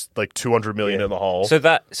means it's like $200 million in the hole. So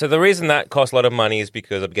the reason that costs a lot of money is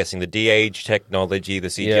because I'm guessing the de-age technology, the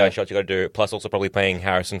CGI Yeah. shots you got to do, plus also probably paying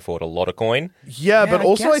Harrison Ford a lot of coin. yeah, but I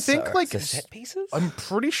also I guess think so. like The set pieces. I'm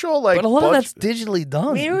pretty sure like But a lot of budget- that's digitally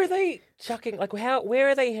done. Where are they chucking? Like where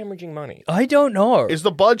are they hemorrhaging money? I don't know. is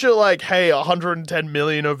the budget like, hey, $110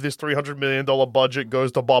 million of this $300 million budget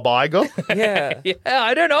goes to Bob Iger? Yeah. Yeah,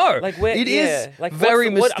 I don't know. Like where? It yeah. is like very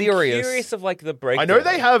I'm mysterious. curious of like the I breakdown. know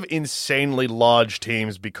they have insanely large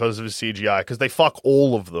teams because of CGI, because they fuck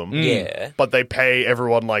all of them. Yeah. But they pay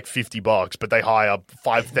everyone like $50, but they hire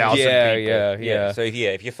 5,000 yeah, people. yeah. So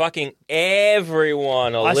if you're fucking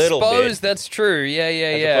everyone a I little suppose bit, that's true. Yeah,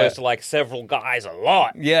 as yeah. opposed to like several guys a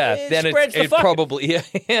lot. Yeah, then spreads the it fucking- probably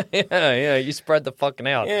yeah. You spread the fucking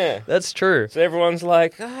out. Yeah. That's true. So everyone's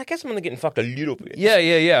like, I guess I'm gonna get fucked a little bit.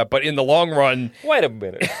 Yeah. But in the long run, Wait a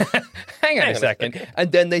minute. hang on a second,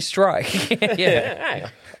 and then they strike. Yeah. Hang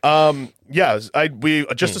on. We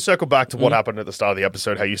just to circle back to what happened at the start of the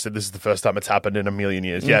episode, how you said this is the first time it's happened in a million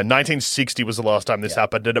years. Yeah, 1960 was the last time this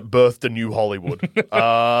happened, and it birthed a new Hollywood.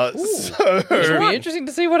 It'll be interesting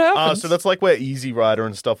to see what happens. So that's like where Easy Rider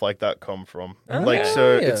and stuff like that come from.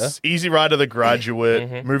 It's Easy Rider, The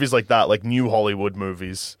Graduate, movies like that, like new Hollywood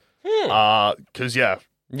movies. Because yeah.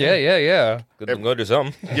 Go do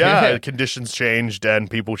something. conditions changed and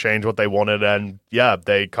people changed what they wanted, and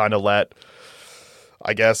they kind of let,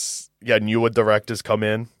 I guess, newer directors come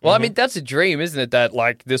in. Well, I mean, that's a dream, isn't it? That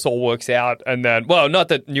like this all works out, and then, well, not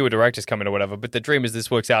that newer directors come in or whatever, but the dream is this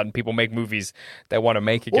works out and people make movies they want to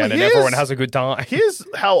make again, Well, and here's- everyone has a good time. Here's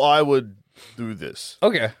how I would do this.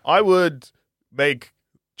 Okay. I would make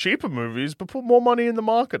cheaper movies, but put more money in the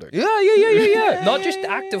marketing. Yeah. Not just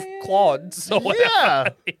active clods or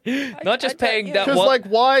whatever. Yeah. Not just paying that Because, one. like,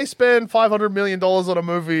 why spend $500 million on a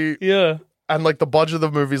movie Yeah. and, like, the budget of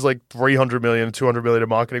the movie is, like, $300 million, $200 million in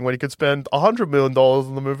marketing when you could spend $100 million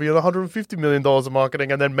on the movie and $150 million in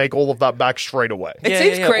marketing and then make all of that back straight away? It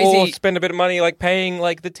seems crazy. Or spend a bit of money like paying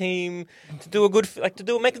like the team to do a good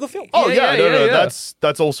make a good film. Oh, Yeah, no, yeah.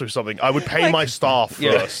 that's also something. I would pay my staff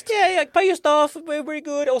first. Yeah, pay your staff. Very, very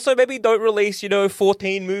good. Also, maybe don't release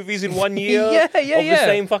 14 movies in 1 year. Yeah, of the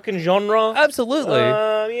same fucking genre. Absolutely.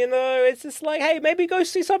 It's just like, hey, maybe go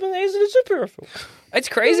see something that isn't a superhero film. It's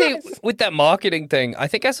crazy with that marketing thing. I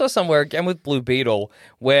think I saw somewhere again with Blue Beetle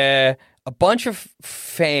where a bunch of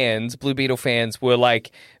fans, Blue Beetle fans, were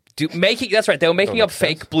like that's right. They were making up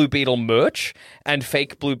fake Blue Beetle merch and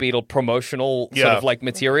fake Blue Beetle promotional sort of like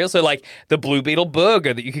material. So like the Blue Beetle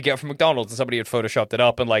burger that you could get from McDonald's, and somebody had photoshopped it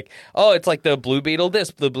up and like, oh, it's like the Blue Beetle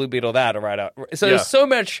this, the Blue Beetle that, right? So there's so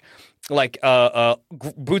much like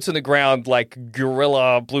boots on the ground, like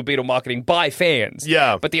guerrilla Blue Beetle marketing by fans.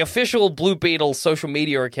 Yeah. But the official Blue Beetle social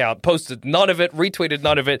media account posted none of it, retweeted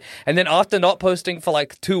none of it, and then after not posting for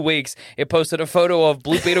like 2 weeks, it posted a photo of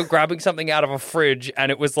Blue Beetle grabbing something out of a fridge,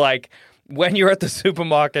 and it was like, when you're at the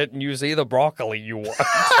supermarket and you see the broccoli you want.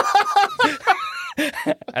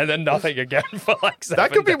 And then nothing again for like 7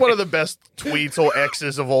 That could be days. one of the best tweets or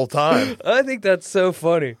X's of all time. I think that's so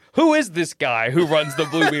funny. Who is this guy who runs the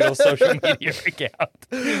Blue Beetle social media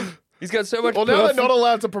account? He's got so much. Well, now they're perfect- not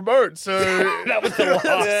allowed to promote, so That was the last.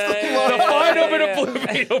 The final bit of Blue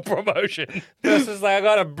Beetle promotion. This is like, I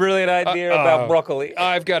got a brilliant idea about broccoli.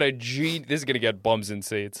 I've got a G. This is gonna get bums in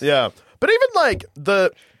seats. yeah. But even like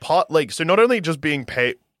the part, like, so not only just being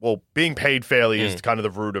paid fairly is kind of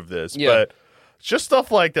the root of this, Yeah. but It's just stuff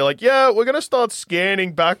like they're like, yeah, we're gonna start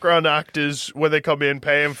scanning background actors when they come in,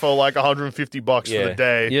 pay them for like $150 for the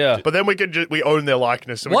day. Yeah. But then we own their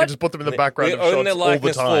likeness, so we What? can just put them in the background We of own shots their all the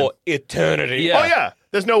likeness time. for eternity. Yeah. Oh yeah,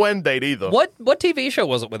 there's no end date either. What TV show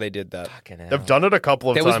was it where they did that? Fucking hell. They've done it a couple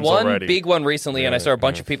of There was times one already. big one recently, and I saw a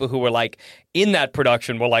bunch of people who were like in that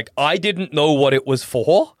production were like, I didn't know what it was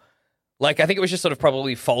for. Like, I think it was just sort of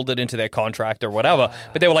probably folded into their contract or whatever.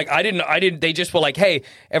 But they were like, I didn't. They just were like, hey,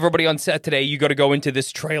 everybody on set today, you got to go into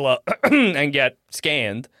this trailer and get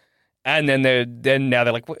scanned. And then now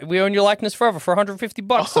they're like, we own your likeness forever for $150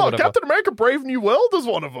 or Oh, whatever. Captain America Brave New World is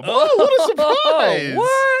one of them. Oh, what a surprise.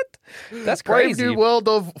 What? That's Brave crazy. New World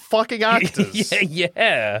of fucking actors.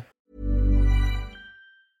 yeah.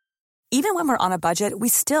 Even when we're on a budget, we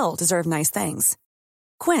still deserve nice things.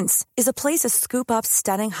 Quince is a place to scoop up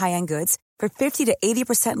stunning high-end goods for 50 to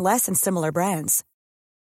 80% less than similar brands.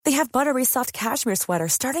 They have buttery soft cashmere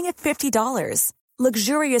sweaters starting at $50,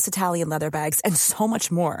 luxurious Italian leather bags, and so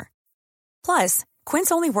much more. Plus,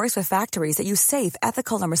 Quince only works with factories that use safe,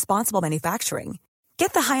 ethical, and responsible manufacturing.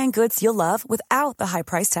 Get the high-end goods you'll love without the high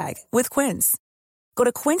price tag with Quince. Go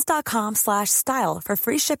to quince.com/style for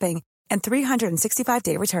free shipping and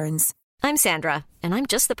 365-day returns. I'm Sandra, and I'm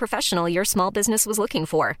just the professional your small business was looking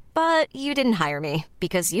for. But you didn't hire me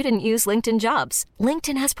because you didn't use LinkedIn Jobs.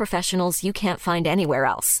 LinkedIn has professionals you can't find anywhere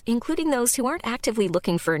else, including those who aren't actively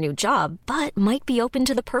looking for a new job, but might be open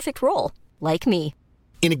to the perfect role, like me.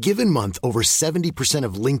 In a given month, over 70%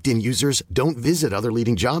 of LinkedIn users don't visit other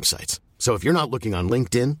leading job sites. So if you're not looking on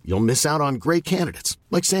LinkedIn, you'll miss out on great candidates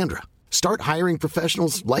like Sandra. Start hiring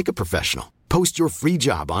professionals like a professional. Post your free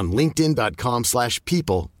job on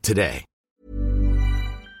linkedin.com/people today.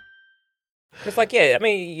 It's like, yeah, I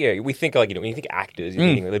mean, yeah, we think like, when you think actors, you're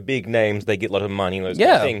thinking the big names, they get a lot of money and those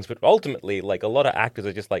kind of things. But ultimately, like, a lot of actors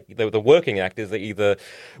are just like, the working actors, they're either,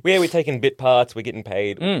 we're taking bit parts, we're getting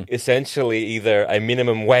paid essentially either a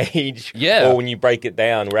minimum wage, or when you break it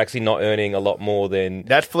down, we're actually not earning a lot more than...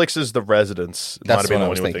 Netflix's The Residents. That's might have been what I the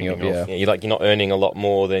was one you were thinking of, of. yeah. You're not earning a lot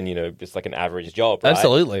more than, just like an average job, right?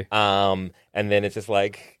 Absolutely. And then it's just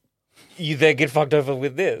like... You then get fucked over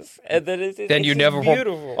with this, and then it's you just never-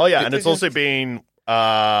 beautiful. Oh, yeah, and it's also been...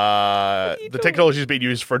 the technology's been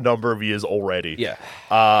used for a number of years already.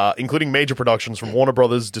 Yeah. Including major productions from Warner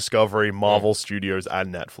Brothers, Discovery, Marvel Studios,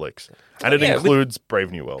 and Netflix. And it Yeah, includes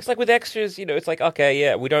Brave New World. It's like with extras, it's like, okay,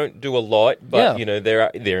 yeah, we don't do a lot, but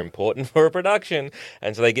they're important for a production,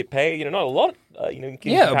 and so they get paid. Not a lot. In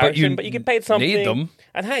comparison, but you get paid something. Need them.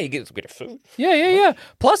 And hey, you get a bit of food. Yeah.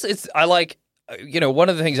 Plus, I like. One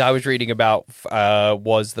of the things I was reading about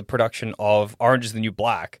was the production of Orange is the New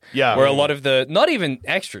Black. Yeah. Where a lot of the, not even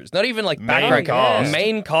extras, not even like background cast.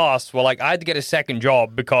 main cast were like, I had to get a second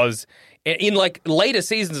job because in like later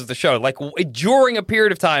seasons of the show, like during a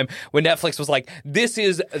period of time when Netflix was like, this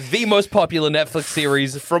is the most popular Netflix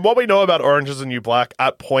series. From what we know about Orange is the New Black,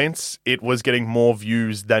 at points, it was getting more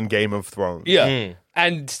views than Game of Thrones. Yeah.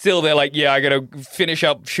 And still they're like, yeah, I gotta finish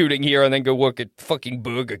up shooting here and then go work at fucking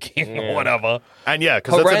Burger King or whatever. And yeah,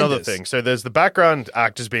 because that's another Horrendous. thing. So there's the background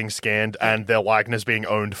actors being scanned and their likeness being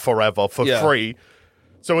owned forever for free.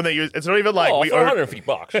 So when they use, it's not even like we for own.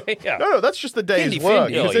 $150. Yeah. No, that's just the day's Findy, work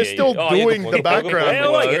findy. because Oh, they're yeah, still yeah. doing the Yeah, background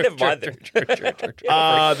yeah, work. yeah, never mind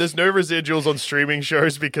then. There's no residuals on streaming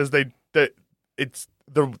shows because it's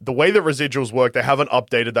the way that residuals work. They haven't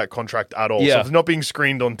updated that contract at all. So Yeah. if it's not being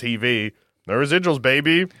screened on TV, no residuals,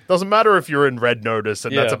 baby. Doesn't matter if you're in Red Notice,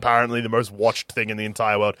 and that's Yeah. apparently the most watched thing in the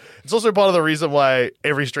entire world. It's also part of the reason why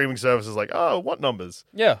every streaming service is like, oh, what numbers?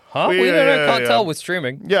 Yeah. Huh? We- We yeah, can't yeah. tell with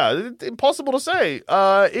streaming. Yeah, impossible to say.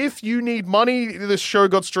 If you need money, this show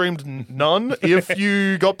got streamed none. If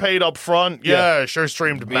you got paid up front, show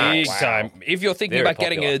streamed Big max. time. If you're thinking Very about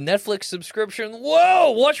getting popular. a Netflix subscription, whoa,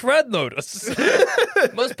 watch Red Notice.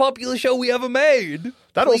 Most popular show we ever made.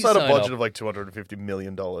 That Please also had a sign budget up. of like $250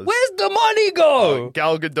 million. Where's the money go?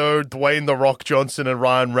 Gal Gadot, Dwayne The Rock Johnson, and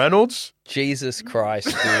Ryan Reynolds. Jesus Christ,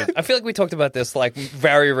 dude. I feel like we talked about this like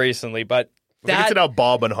very recently, but I think it's in our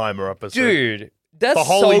Barbenheimer episode. dude, that's the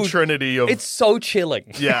holy so, trinity of... It's so chilling.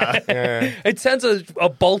 Yeah. It sends a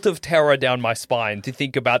bolt of terror down my spine to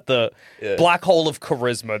think about the black hole of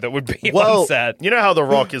charisma that would be on set. you know how The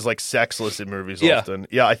Rock is like sexless in movies Yeah. often?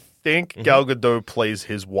 Yeah, I think Gal Gadot plays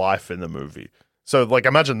his wife in the movie. So, like,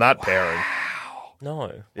 imagine that pairing.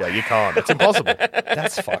 No. Yeah, you can't. It's impossible.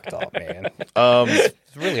 That's fucked up, man. It's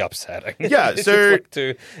really upsetting. Yeah, It's so... like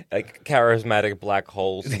two charismatic black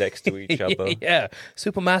holes next to each other. Yeah,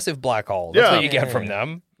 supermassive black hole. That's Yeah. what you get from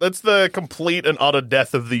them. That's the complete and utter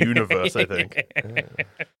death of the universe, I think.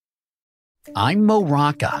 I'm Mo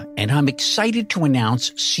Rocca, and I'm excited to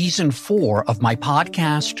announce Season 4 of my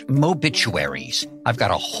podcast, Mobituaries. I've got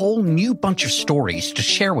a whole new bunch of stories to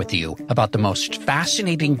share with you about the most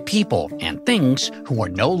fascinating people and things who are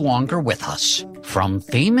no longer with us. From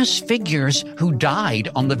famous figures who died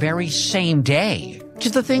on the very same day, to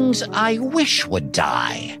the things I wish would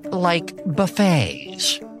die, like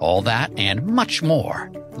buffets. All that and much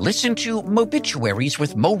more. Listen to Mobituaries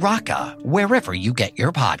with Mo Rocca wherever you get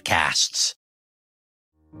your podcasts.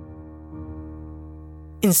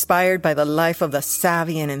 Inspired by the life of the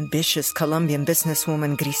savvy and ambitious Colombian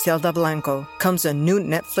businesswoman Griselda Blanco comes a new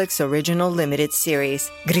Netflix original limited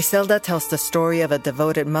series. Griselda tells the story of a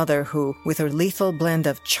devoted mother who, with her lethal blend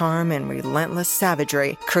of charm and relentless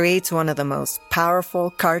savagery, creates one of the most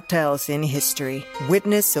powerful cartels in history.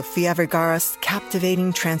 Witness Sofia Vergara's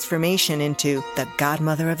captivating transformation into the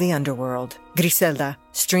godmother of the underworld. Griselda,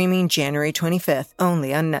 streaming January 25th,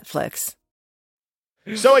 only on Netflix.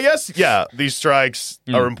 So I guess, yeah, these strikes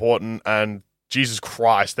are important, and Jesus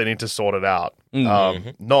Christ, they need to sort it out.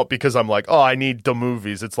 Not because I'm like, oh, I need the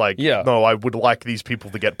movies. It's like, no, I would like these people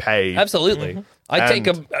to get paid. Absolutely. I'd take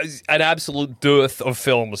an absolute dearth of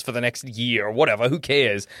films for the next year or whatever. Who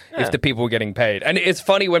cares if the people are getting paid? And it's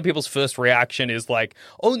funny when people's first reaction is like,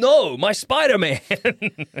 oh no, my Spider-Man.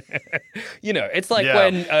 You know, it's like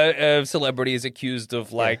when a celebrity is accused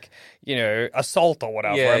of like, you know, assault or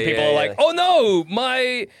whatever. And people are like, oh no,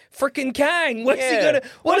 my freaking Kang. What's going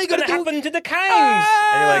to happen to the Kangs?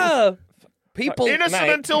 And you're like, people, innocent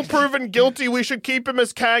until proven guilty. We should keep him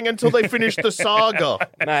as Kang until they finish the saga.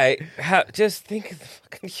 Mate, just think of the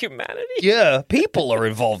fucking humanity. Yeah, people are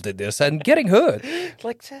involved in this and getting hurt.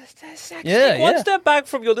 Like, just take one step back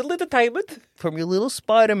from your little entertainment. From your little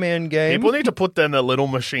Spider-Man game. People need to put down their little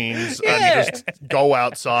machines and just go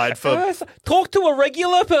outside for... Talk to a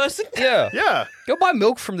regular person. Yeah. Yeah. Go buy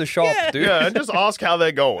milk from the shop, dude. Yeah, and just ask how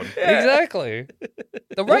they're going. Exactly.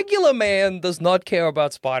 The regular man does not care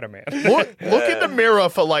about Spider-Man. Look in the mirror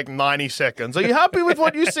for like 90 seconds. Are you happy with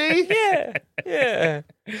what you see? Yeah.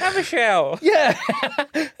 Have a shower. Yeah.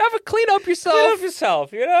 Have a clean up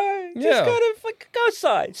yourself. You know? Just kind of like go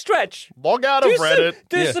outside, stretch. Log out of Reddit.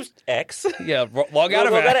 Do some X. Yeah, log out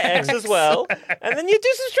of X as well. And then you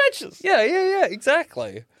do some stretches. Yeah,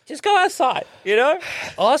 exactly. Just go outside, you know?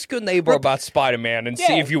 Ask your neighbor about Spider-Man and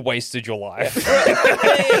see if you wasted your life.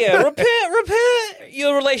 Repair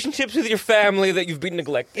your relationships with your family that you've been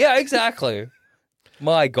neglecting. Yeah, exactly.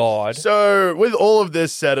 My God. So, with all of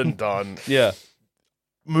this said and done,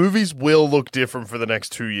 movies will look different for the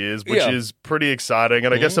next 2 years, which is pretty exciting.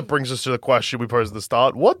 And I guess it brings us to the question we posed at the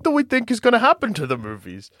start. What do we think is going to happen to the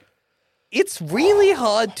movies? It's really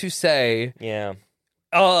hard to say. Yeah.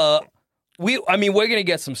 We're going to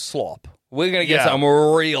get some slop. We're going to get some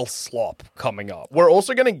real slop coming up. We're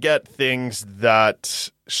also going to get things that,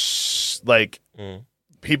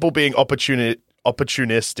 people being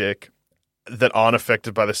opportunistic that aren't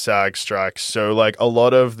affected by the SAG strikes. So, like, a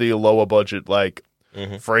lot of the lower budget, like,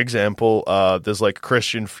 for example, there's, like,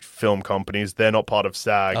 Christian film companies. They're not part of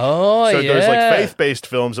SAG. Oh, so there's, like, faith-based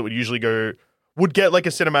films that would usually would get like a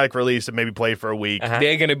cinematic release and maybe play for a week.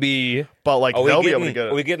 They're going to be... But like they'll be able to get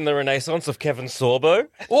it. Are we getting the renaissance of Kevin Sorbo?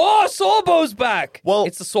 Oh, Sorbo's back! Well,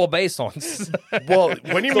 it's the Sorbet-sons. Well,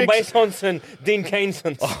 when you mix... Sorbet-sons and Dean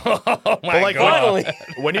Kane-sons. Oh my God. Finally.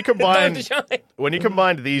 When you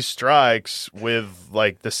combine these strikes with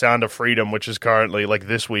like The Sound of Freedom, which is currently like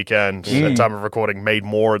this weekend at time of recording made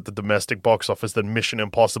more at the domestic box office than Mission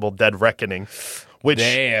Impossible Dead Reckoning.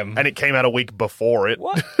 And it came out a week before it.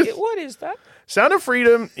 What is that? Sound of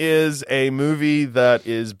Freedom is a movie that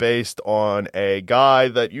is based on a guy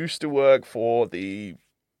that used to work for the,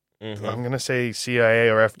 I'm going to say CIA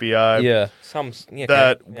or FBI. Yeah.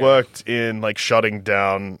 Worked in like shutting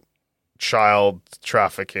down child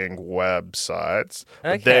trafficking websites.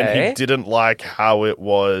 Okay. But then he didn't like how it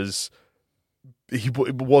was.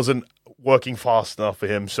 It wasn't working fast enough for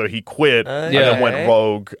him, so he quit and then went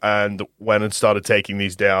rogue and went and started taking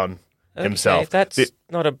these down himself. That's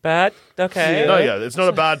not a bad... Okay. No, it's not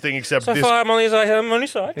a bad thing, except so this... far I'm on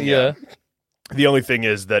his side. Yeah. The only thing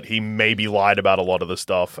is that he maybe lied about a lot of the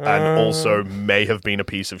stuff and also may have been a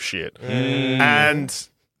piece of shit. And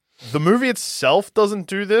the movie itself doesn't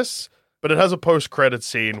do this, but it has a post-credit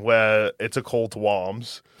scene where it's a call to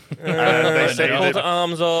arms. And they say call to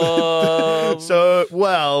arms of... So,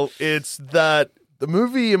 well, it's that the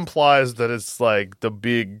movie implies that it's like the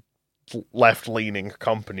big left-leaning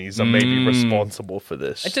companies are maybe responsible for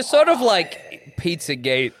this. It's just sort of like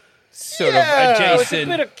Pizzagate sort of adjacent. It's a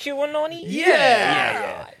bit of QAnon-y.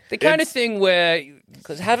 Yeah. The kind of thing where...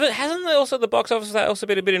 Because hasn't they also the box office also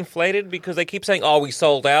been a bit inflated because they keep saying, "Oh, we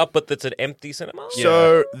sold out," but it's an empty cinema.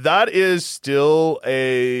 So that is still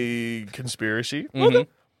a conspiracy,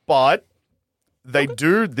 but they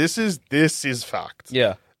do. This is fact.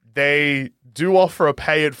 Yeah. They do offer a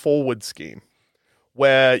pay it forward scheme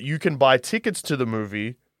where you can buy tickets to the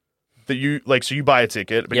movie that you like. So you buy a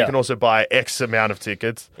ticket, but you can also buy X amount of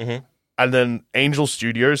tickets, and then Angel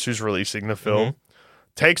Studios, who's releasing the film,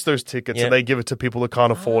 takes those tickets and they give it to people that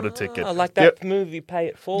can't afford a ticket. Like that movie, Pay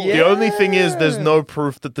It Forward. The only thing is there's no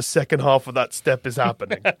proof that the second half of that step is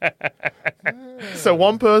happening. So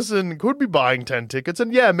one person could be buying 10 tickets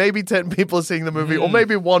and maybe 10 people are seeing the movie or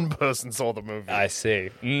maybe one person saw the movie. I see.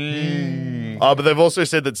 But they've also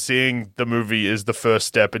said that seeing the movie is the first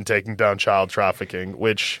step in taking down child trafficking,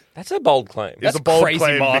 which... That's a bold claim. Is a bold crazy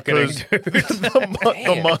claim marketing, because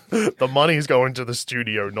the money's going to the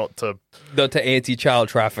studio, not to anti-child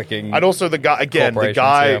trafficking. And also the guy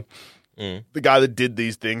corporations, the guy that did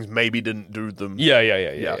these things maybe didn't do them.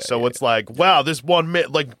 Yeah. So it's like, wow, this one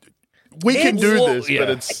we can do this, but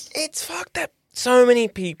it's fucked up. So many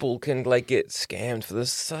people can get scammed for the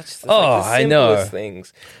simplest I know.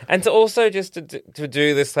 things, and to also just to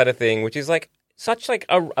do this kind of thing, which is such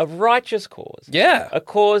a righteous cause. Yeah. A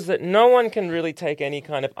cause that no one can really take any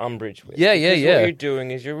kind of umbrage with. Yeah. What you're doing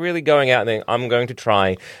is you're really going out and saying, I'm going to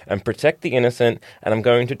try and protect the innocent, and I'm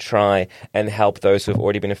going to try and help those who have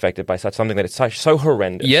already been affected by something that is so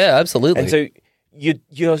horrendous. Yeah, absolutely. And so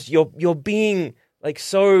you're being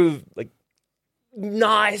so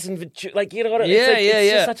nice and you know what I mean?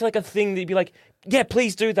 It's just such a thing that you'd be like, yeah,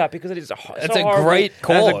 please do that because it is it's a great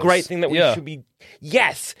cause. It's a great thing that we should be.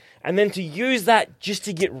 Yes. And then to use that just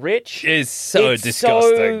to get rich is so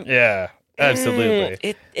disgusting. Yeah,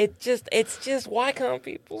 absolutely. It's just why can't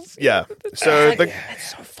people see Yeah. it? So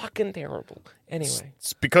it's so fucking terrible. Anyway.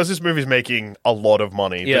 It's because this movie's making a lot of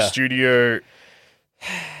money. Yeah. The studio,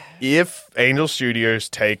 if Angel Studios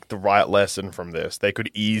take the right lesson from this, they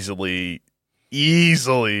could easily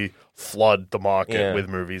flood the market with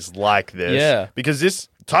movies like this. Yeah. Because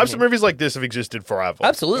types of movies like this have existed forever.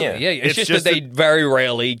 Absolutely. Yeah. It's just that they very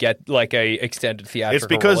rarely get a extended theatrical It's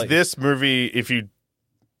because release. this movie, if you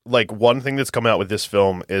one thing that's come out with this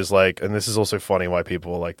film is and this is also funny why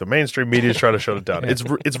people are the mainstream media is trying to shut it down.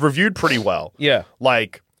 It's reviewed pretty well. Yeah.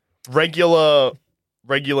 Regular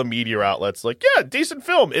media outlets decent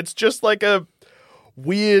film. It's just a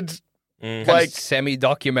weird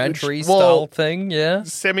semi-documentary style thing,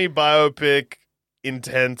 semi-biopic,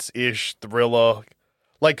 intense-ish thriller,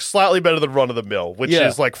 slightly better than Run of the Mill, which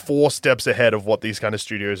is 4 steps ahead of what these kind of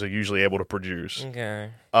studios are usually able to produce.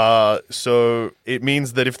 Okay. So it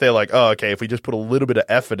means that if they're if we just put a little bit of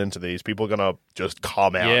effort into these, people are gonna just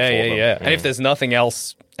come out. Yeah. And if there's nothing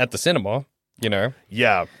else at the cinema,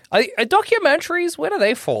 Yeah. Documentaries, where do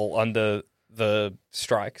they fall under the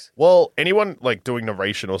strikes? Well, anyone doing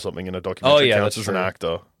narration or something in a documentary counts as an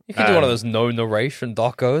actor. You can do one of those no narration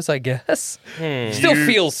docos, I guess. Still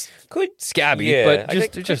feels scabby, but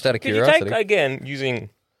just out of curiosity. Could you take, again, using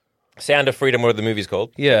Sound of Freedom, what the movie's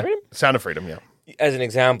called? Yeah. Sound of Freedom, yeah. As an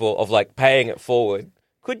example of paying it forward,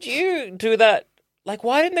 could you do that?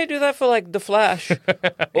 Why didn't they do that for The Flash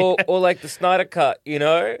or the Snyder Cut?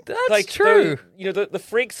 That's true. The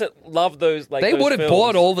freaks that love those they would have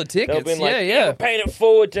bought all the tickets. Been we're paying it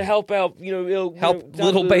forward to help out. Help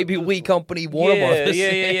little baby wee company Warner Brothers.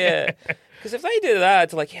 Yeah. Because if they did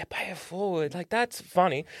that to pay it forward, that's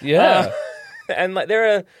funny. Yeah, and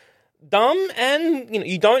they're dumb, and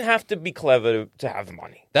you don't have to be clever to have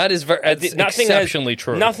money. That is exceptionally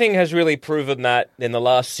true. Nothing has really proven that in the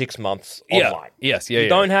last 6 months online. Yes, You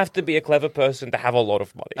don't have to be a clever person to have a lot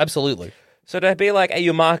of money. Absolutely. So there'd be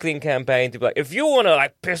your marketing campaign to be if you want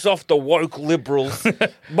to piss off the woke liberals,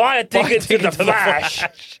 buy a ticket to the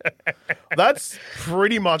Flash. That's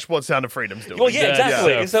pretty much what Sound of Freedom's doing. Well, yeah,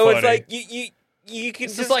 exactly. Yeah, so funny. it's you can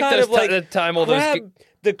This just is kind of the time all those grab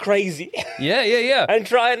the crazy yeah and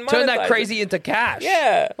try and turn that monetize crazy it. into cash.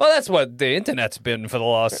 Yeah. Well, that's what the internet's been for the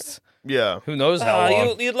last who knows how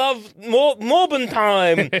long. You'd love Morbin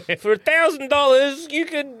Time. For $1,000, you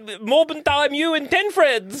could Morbin Time you and 10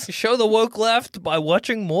 friends. Show the woke left by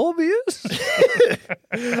watching Morbius.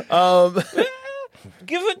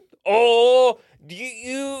 Give it. Or do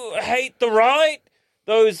you hate the right?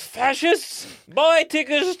 Those fascists? Buy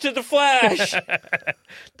tickets to the Flash.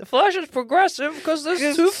 The Flash is progressive because there's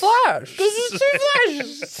two Flash. Because there's 2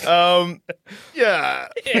 Flashes. Yeah.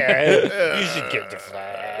 You should give the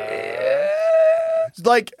Flash.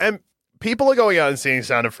 And people are going out and seeing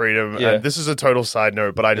Sound of Freedom, and this is a total side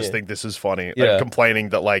note, but I just think this is funny. Yeah. And complaining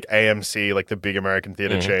that like AMC, like the big American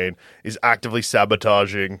theater chain, is actively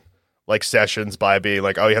sabotaging like sessions by being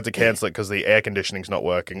like, oh, you have to cancel it because the air conditioning's not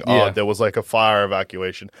working. Yeah. Oh, there was like a fire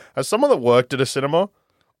evacuation. As someone that worked at a cinema,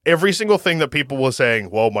 every single thing that people were saying,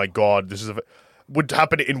 "Oh my god, this is," would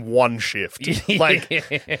happen in one shift. Like,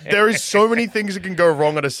 there is so many things that can go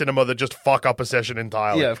wrong at a cinema that just fuck up a session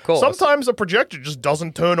entirely. Yeah, of course. Sometimes a projector just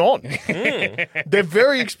doesn't turn on. They're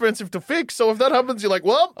very expensive to fix, so if that happens, you're like,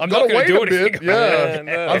 well, I'm gotta not gonna wait do a anything bit. about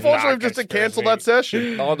Yeah. Unfortunately, we've just to cancel that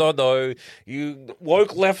session. Oh, no. You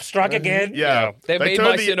woke left struck again. Yeah. They made turned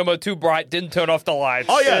my the- cinema too bright, didn't turn off the lights.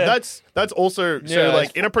 Oh yeah, that's also so Yeah.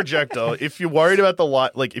 like in a projector. If you're worried about the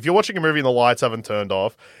light, like if you're watching a movie and the lights haven't turned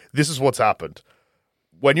off, this is what's happened.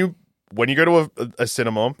 When you go to a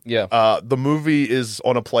cinema, the movie is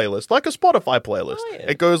on a playlist, like a Spotify playlist. Oh,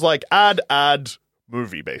 yeah. It goes like ad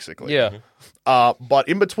movie basically. Yeah. But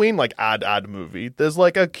in between like ad movie, there's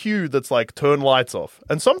like a cue that's like turn lights off.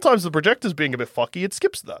 And sometimes the projector's being a bit fucky, it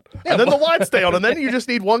skips that. And then the lights stay on, and then you just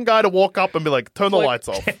need one guy to walk up and be like, turn the lights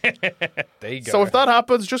off. There you go. So if that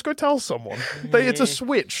happens, just go tell someone. It's a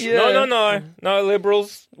switch. No,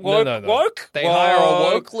 liberals. Woke. No. Woke? They hire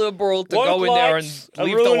a woke liberal to go in there and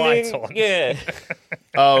leave the lights on. Yeah.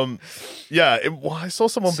 I saw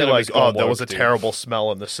someone be Cinema's like, gone "Oh, there was a woke, dude." terrible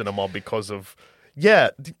smell in the cinema because of."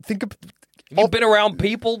 Think of You've been around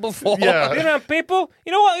people before. Yeah. You know, people,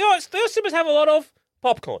 you know what? Those cinemas have a lot of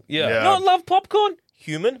popcorn. Yeah. You know what love popcorn?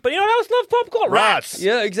 Human. But you know what else love popcorn? Rats.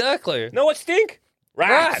 Yeah, exactly. Know what stink?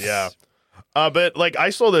 Rats. Yeah. But like I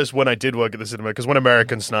saw this when I did work at the cinema because when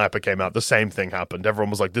American Sniper came out, the same thing happened. Everyone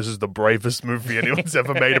was like, "This is the bravest movie anyone's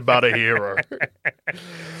ever made about a hero."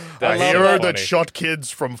 A hero that shot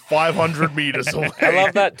kids from 500 meters away. I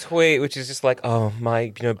love that tweet, which is just like, "Oh,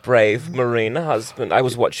 my, brave Marine husband. I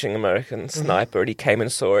was watching American Sniper, and he came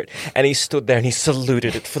and saw it, and he stood there and he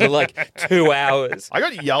saluted it for the 2 hours." I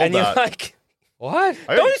got yelled and you're at. like, What?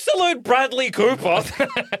 don't salute Bradley Cooper.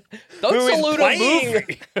 Don't who is salute a playing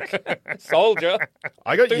movie. I Soldier.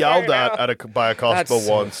 got yelled at by a constable That's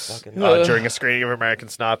so once fucking- during a screening of American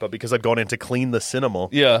Sniper because I'd gone in to clean the cinema.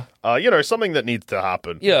 Yeah. Something that needs to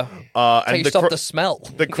happen. Yeah. And Take stop the smell.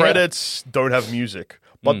 The credits don't have music,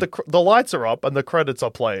 but the lights are up and the credits are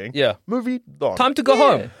playing. Yeah. Movie on. Time to go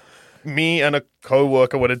home. Me and a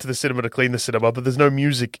co-worker went into the cinema to clean the cinema, but there's no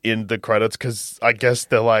music in the credits because I guess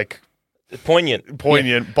they're like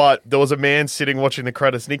Poignant. But there was a man sitting watching the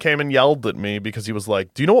credits and he came and yelled at me because he was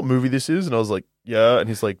like, "Do you know what movie this is?" And I was like, "Yeah." And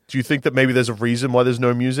he's like, "Do you think that maybe there's a reason why there's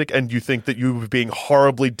no music? And do you think that you were being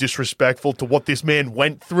horribly disrespectful to what this man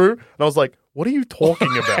went through?" And I was like, "What are you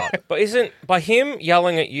talking about?" But by him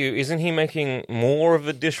yelling at you, isn't he making more of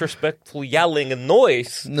a disrespectful yelling and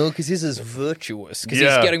noise? No, because his is virtuous. Because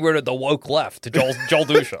Yeah. he's getting rid of the woke left to Joel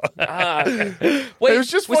Dusha. Wait, It was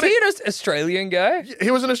just was funny- he an Australian guy? He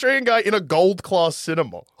was an Australian guy in a gold class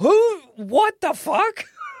cinema. Who? What the fuck?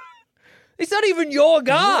 He's not even your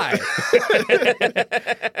guy.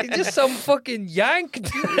 He's just some fucking yank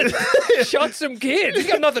shot some kids. He's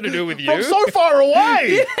got nothing to do with you. From so far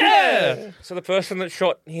away. Yeah. So the person that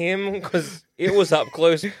shot him, because it was up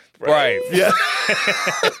close, Brave. Yeah.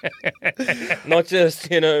 Not just,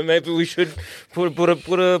 maybe we should put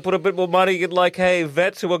a bit more money in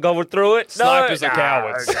vets who are going through it. Snipers No. are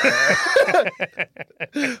cowards.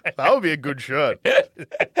 That would be a good shirt.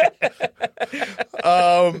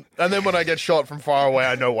 And then when I get shot from far away,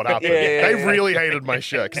 I know what happened. Yeah. They really hated my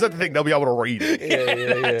shirt because that's the thing; they'll be able to read it.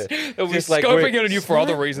 Yeah. They'll be Just like scoping we're- in on you for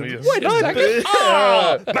other reasons. Wait a second.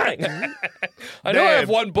 Oh, bang. I know I have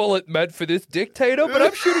one bullet meant for this dictator, but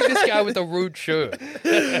I'm shooting this guy with a rude shirt.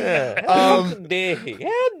 How dare he?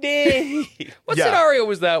 How dare he? What Yeah. scenario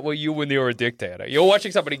was that where you, when you're a dictator, you're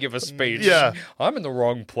watching somebody give a speech? Yeah. I'm in the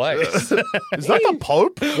wrong place. Is that the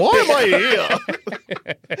Pope? Why am I here?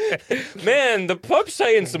 Man, the Pope's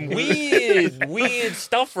saying some weird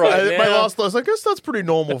stuff right now. My last thought was, I guess that's pretty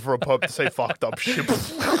normal for a Pope to say fucked up shit.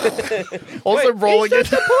 Also, rolling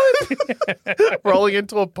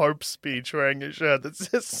into a Pope speech wearing a shirt that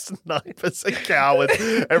says "Snipers are cowards."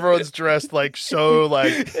 Everyone's dressed so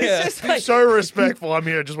respectful. I'm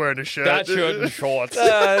here just wearing a shirt. That shirt and shorts.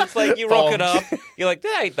 It's like you rock it up. You're like,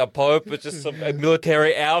 that ain't the Pope. It's just a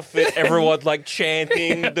military outfit. Everyone's like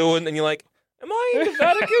chanting, and you're like, am I in the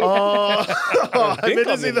Vatican? I've been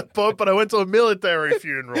to see the Pope, but I went to a military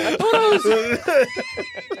funeral.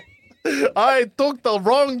 I took the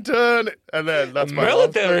wrong turn, and then that's my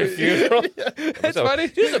military last- funeral. That's funny.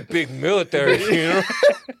 This is a big military funeral.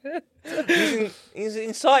 He's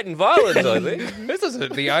inciting violence, I think. This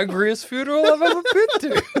isn't the angriest funeral I've ever been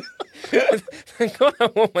to. Thank God I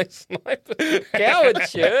wore my sniper coward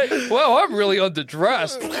shirt. Wow, I'm really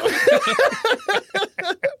underdressed.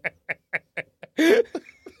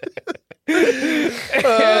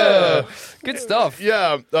 Good stuff.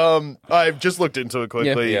 Yeah, I've just looked into it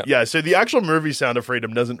quickly. Yeah, so the actual movie Sound of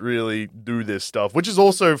Freedom doesn't really do this stuff, which is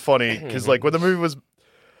also funny because, like, when the movie was,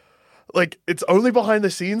 like, it's only behind the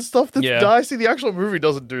scenes stuff that's dicey. The actual movie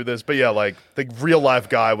doesn't do this, but yeah, like, the real life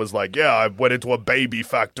guy was like, yeah, I went into a baby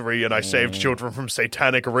factory and I saved children from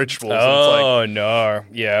satanic rituals. Oh, no.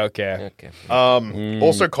 Yeah, okay.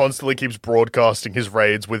 Also constantly keeps broadcasting his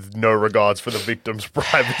raids with no regards for the victim's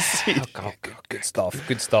privacy. Good stuff.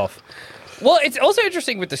 Good stuff. Well, it's also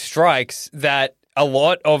interesting with the strikes that a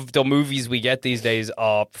lot of the movies we get these days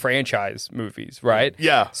are franchise movies, right?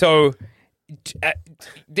 Yeah. So,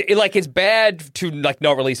 like, it's bad to, like,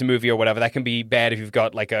 not release a movie or whatever. That can be bad if you've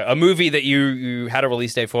got, like, a movie that you had a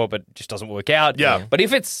release date for but just doesn't work out. Yeah. But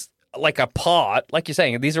if it's like a part, like you're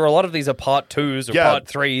saying, a lot of these are part 2s or part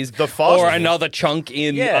 3s, or another chunk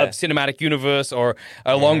in a cinematic universe or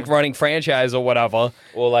a long-running franchise or whatever.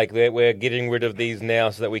 Or like we're getting rid of these now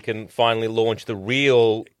so that we can finally launch the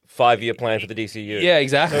real 5-year plan for the DCU. Yeah,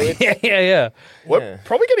 exactly. Yeah. We're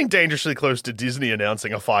probably getting dangerously close to Disney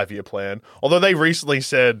announcing a 5-year plan, although they recently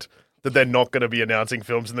said that they're not going to be announcing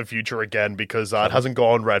films in the future again because it hasn't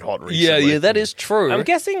gone red hot recently. Yeah, that is true. I'm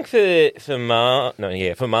guessing for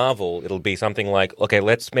Marvel, it'll be something like, okay,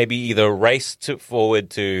 let's maybe either race forward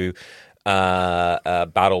to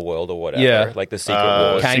Battle World or whatever, like the Secret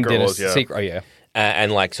Wars. Kang Secret did Wars,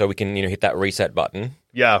 and like so we can hit that reset button.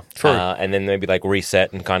 Yeah, true. And then maybe like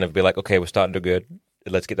reset and kind of be like, okay, we're starting to do good.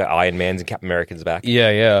 Let's get the Iron Mans and Captain Americans back.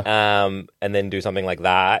 Yeah. And then do something like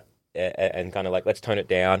that. And kind of like, let's tone it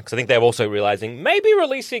down. Because I think they're also realizing maybe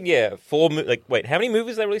releasing, how many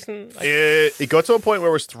movies are they releasing? It got to a point where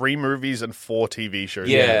it was 3 movies and 4 TV shows.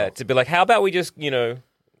 Yeah, to be like, how about we just, pare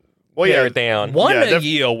it down? One a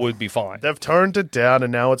year would be fine. They've toned it down,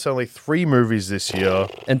 and now it's only 3 movies this year.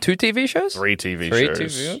 And 2 TV shows? 3 TV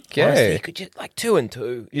shows. Okay. Honestly, you could just, like, 2 and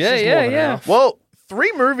 2. Yeah. Well,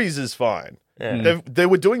 3 movies is fine. Yeah. They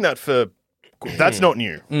were doing that for... That's not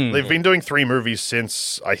new. They've been doing 3 movies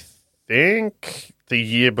since, I think, the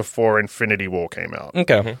year before Infinity War came out.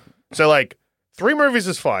 Okay. So, like, 3 movies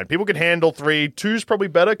is fine. People can handle 3. 2's probably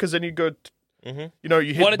better because then you go... you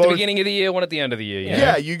hit one at the beginning of the year, one at the end of the year.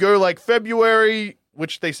 Yeah, you go like February,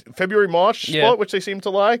 March spot, which they seem to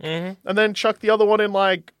like, and then chuck the other one in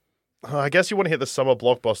like, I guess you want to hit the summer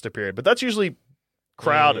blockbuster period, but that's usually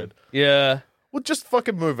crowded. Yeah. Well, just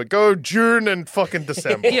fucking move it. Go June and fucking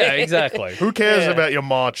December. Yeah, exactly. Who cares about your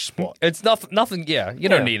March spot? It's nothing. Yeah, you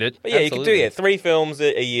don't need it. But you could do 3 films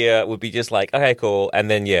a year would be just like, okay, cool. And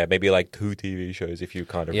then, maybe like 2 TV shows if you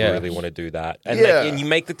kind of really want to do that. And, and you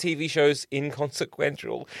make the TV shows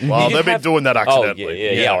inconsequential. Well, they've been doing that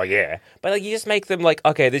accidentally. Yeah. But like, you just make them like,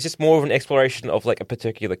 okay, there's just more of an exploration of like a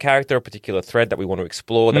particular character, a particular thread that we want to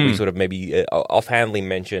explore, that we sort of maybe offhandedly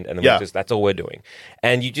mentioned, and then that's all we're doing.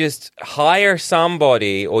 And you just hire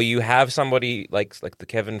somebody, or you have somebody like the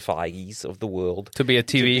Kevin Feige's of the world to be a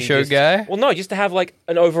TV show guy. Well, no, just to have like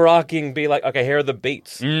an overarching, be like, okay, here are the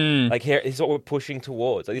beats. Like here is what we're pushing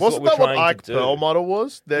towards. Like, Wasn't that what Ike Perlmutter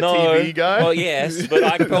was? Their TV guy. Well, yes, but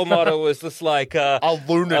Ike Perlmutter was just like a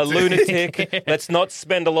lunatic. Let's not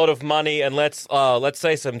spend a lot of money, and let's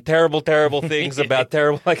say some terrible things about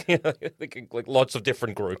terrible like lots of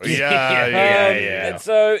different groups. Yeah. And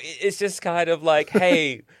so it's just kind of like,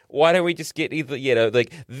 hey, why don't we just get either,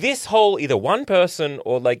 like this whole, either one person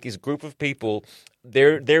or like this group of people,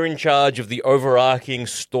 they're in charge of the overarching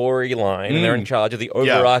storyline, and they're in charge of the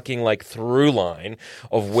overarching like through line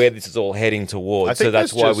of where this is all heading towards. So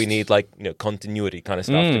that's why we need like continuity kind of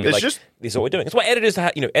stuff to be like, this is what we're doing. It's what editors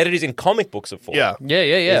editors in comic books are for. Yeah.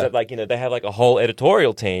 Is that like they have like a whole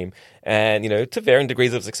editorial team, and to varying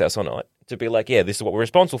degrees of success or not, to be like, this is what we're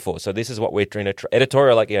responsible for. So this is what we're trying to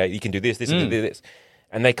editorial, like you can do this, and do this.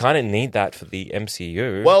 And they kind of need that for the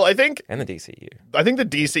MCU. Well, I think... And the DCU. I think the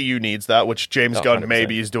DCU needs that, which James Gunn 100%.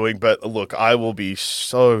 Maybe is doing. But look, I will be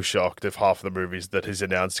so shocked if half of the movies that he's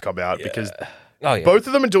announced come out because both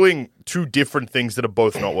of them are doing 2 different things that are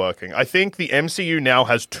both not working. I think the MCU now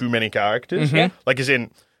has too many characters. Like, as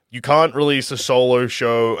in... You can't release a solo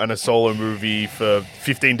show and a solo movie for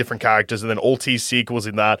 15 different characters and then all tease sequels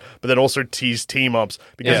in that, but then also tease team-ups,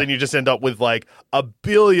 because then you just end up with like a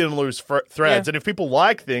billion loose threads. And if people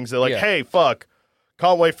like things, they're like, hey, fuck,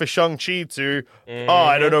 can't wait for Shang-Chi to,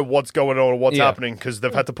 I don't know what's going on or what's happening because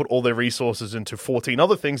they've had to put all their resources into 14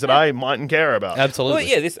 other things that I mightn't care about. Absolutely.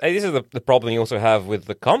 Well, yeah, this is the problem you also have with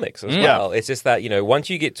the comics as well. It's just that, once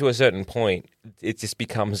you get to a certain point, it just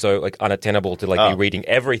becomes so like unattainable to be reading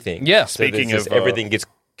everything. Yeah. So Speaking of everything gets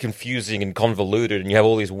confusing and convoluted, and you have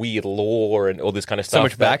all this weird lore and all this kind of stuff. So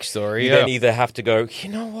much backstory. You then either have to go, you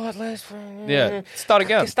know what, let's start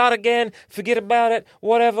again. Start again. Forget about it.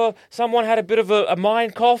 Whatever. Someone had a bit of a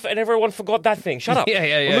mind cough, and everyone forgot that thing. Shut up.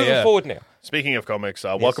 We're moving forward now. Speaking of comics,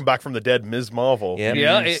 welcome back from the dead, Ms. Marvel.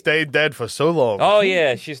 Yep. You stayed dead for so long. Oh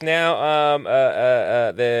yeah, she's now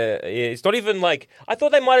it's not even like I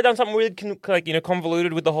thought they might have done something really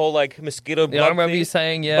convoluted with the whole mosquito blood I remember thing. you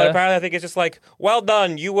saying But apparently I think it's just well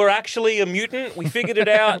done. You were actually a mutant. We figured it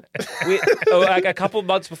out. A couple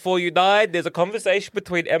months before you died, there's a conversation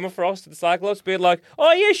between Emma Frost and Cyclops being like,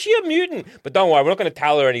 "Oh yeah, she's a mutant." But don't worry, we're not going to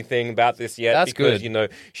tell her anything about this yet. That's because, good.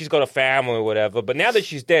 She's got a family or whatever. But now that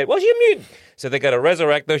she's dead, well, she's a mutant. So they're going to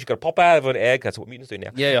resurrect her. She's going to pop out of an egg. That's what mutants do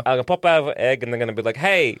now. Yeah. Going to pop out of an egg, and they're going to be like,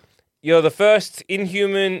 "Hey, you're the first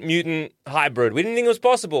inhuman mutant hybrid. We didn't think it was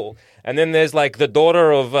possible." And then there's the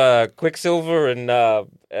daughter of Quicksilver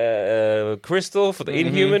and Crystal for the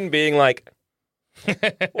Inhuman being like,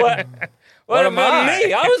 "What? What about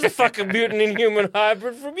me? I was a fucking mutant inhuman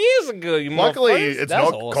hybrid from years ago. You Luckily, motherfuckers." it's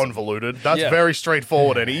That's not awesome. convoluted. That's very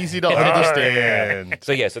straightforward and easy to understand.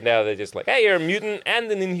 So now they're just like, "Hey, you're a mutant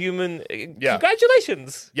and an inhuman. Yeah.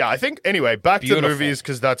 Congratulations." Yeah, I think, anyway, back to Beautiful. the movies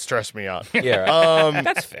because that stressed me out. Yeah, right.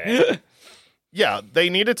 That's fair. Yeah, they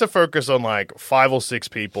needed to focus on 5 or 6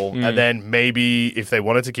 people, and then maybe if they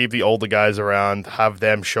wanted to keep the older guys around, have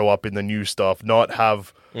them show up in the new stuff, not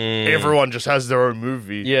have everyone just has their own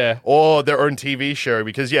movie or their own TV show,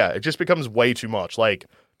 because it just becomes way too much.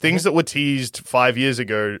 Things that were teased 5 years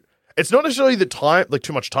ago, it's not necessarily that time,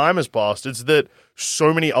 too much time has passed, it's that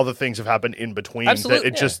so many other things have happened in between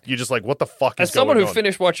Absolutely, that you're just like, what the fuck is As someone going who on?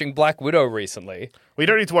 finished watching Black Widow recently, We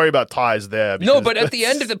don't need to worry about ties there. no, because but at the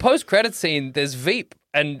end of the post-credit scene, there's Veep,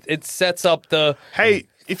 and it sets up the. Hey,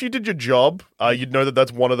 if you did your job, you'd know that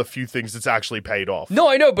that's one of the few things that's actually paid off. No,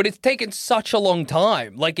 I know, but it's taken such a long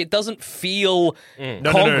time. It doesn't feel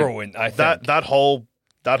congruent. I think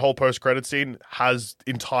That whole post-credit scene has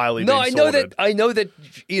entirely No, been I know sorted. that. I know that.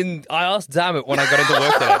 I asked Dammit when I got into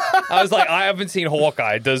work today. I was like, I haven't seen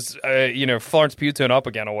Hawkeye. Does Florence Pugh turn up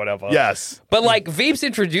again or whatever? Yes. But Veep's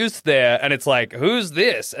introduced there, and it's like, who's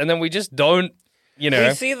this? And then we just don't. We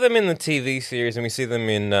see them in the TV series, and we see them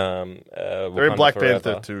in They're in Black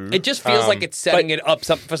Panther too. It just feels like it's setting it up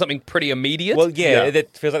for something pretty immediate. Well, Yeah.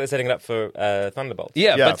 it feels like they're setting it up for Thunderbolts.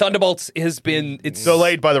 yeah, Yeah. but Thunderbolts has been it's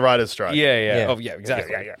delayed by the writer's strike. yeah. Oh yeah,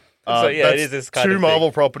 exactly. So it That's is this kind two of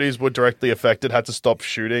Marvel properties were directly affected, had to stop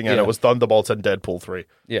shooting, and Yeah. it was Thunderbolts and Deadpool 3.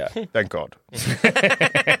 Yeah. Thank God.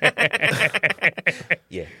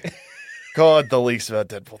 Yeah. God, the leaks about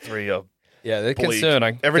Deadpool 3 are Yeah, they're bleak.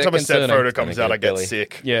 concerning. Every They're time a set concerning. photo comes out, I get Billy.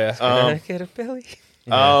 sick. Yeah. Get a belly.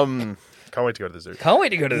 Can't wait to go to the zoo. Can't wait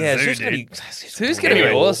to go to the Yeah, zoo, it's just dude. gonna Zoo's gonna be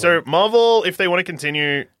Anyway, awesome. so Marvel, if they want to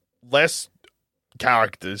continue, less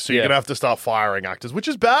characters, so you're Yeah. gonna have to start firing actors, which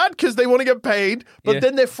is bad because they want to get paid, but Yeah.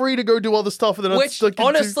 then they're free to go do other stuff. And they're not Which, stuck into-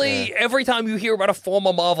 honestly, every time you hear about a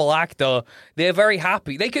former Marvel actor, they're very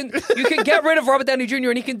happy. You can get rid of Robert Downey Jr.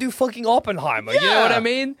 and he can do fucking Oppenheimer. You know what I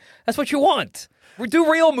mean? That's what you want. We do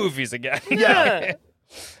real movies again. Yeah.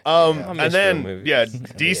 And miss then, real movies. yeah,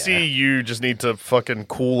 DCU just need to fucking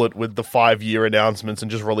cool it with the 5-year announcements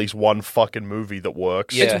and just release one fucking movie that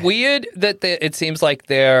works. Yeah. It's weird that it seems like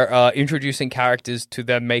they're introducing characters to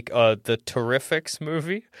then make the Terrifics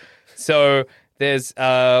movie. So there's,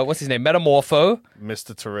 what's his name? Metamorpho,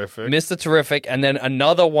 Mr. Terrific. Mr. Terrific, and then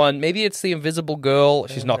another one. Maybe it's the Invisible Girl.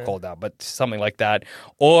 She's not called out, but something like that.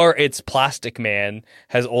 Or it's Plastic Man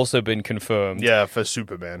has also been confirmed. Yeah, for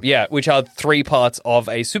Superman. Yeah, which are 3 parts of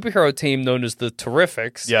a superhero team known as the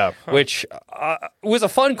Terrifics. Yeah. Which was a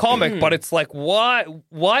fun comic, but it's like, why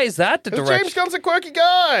is that the direction? James Gunn's a quirky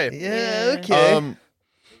guy. Yeah, okay.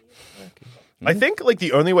 I think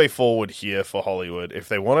the only way forward here for Hollywood, if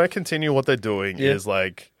they want to continue what they're doing, is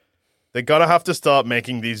they're gonna have to start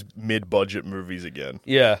making these mid-budget movies again,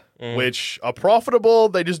 Yeah. which are profitable.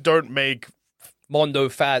 They just don't make. Mondo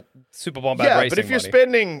Fat Super Bombad Yeah, Racing but if you're money.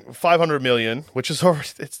 spending $500 million, which is already,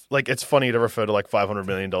 it's funny to refer to $500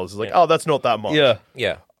 million. It's like, oh, that's not that much. Yeah.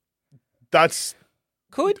 Yeah. That's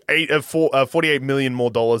Could. $48 million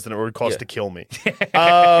more dollars than it would cost Yeah. to kill me.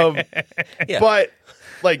 Yeah.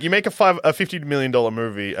 But you make a $50 million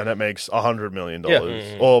movie and it makes $100 million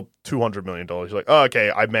or $200 million. You're like, oh,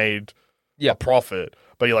 okay, I made a profit.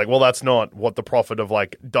 But you're like, well, that's not what the profit of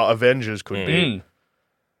the Avengers could be.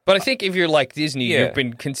 But I think if you're like Disney, Yeah. you've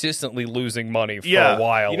been consistently losing money for Yeah. a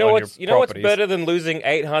while. You know on what's your what's properties. better than losing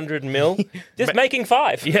 800 mil? Just making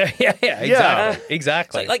 5. Yeah,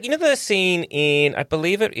 exactly. Like, you know the scene in, I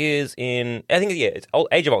believe it is in, I think, it's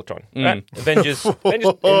Age of Ultron, right? Avengers 2, Age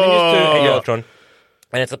of Ultron.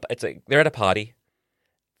 And they're at a party,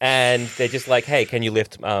 and they're just like, hey, can you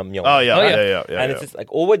lift Mjolnir? Oh, yeah. Oh, yeah. Yeah. And it's just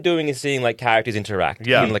like, all we're doing is seeing like characters interact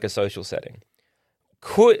Yeah. in like a social setting.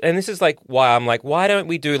 And this is like why I'm like, why don't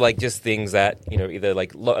we do like just things that, you know, either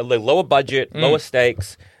like lower budget, lower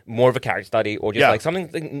stakes, more of a character study, or just Yeah. like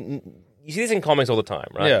something. You see this in comics all the time,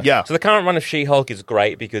 right? Yeah. Yeah. So the current run of She-Hulk is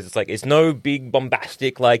great because it's like, it's no big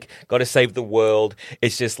bombastic, like, got to save the world.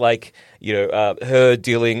 It's just like, you know, her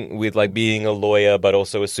dealing with like being a lawyer, but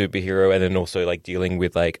also a superhero, and then also like dealing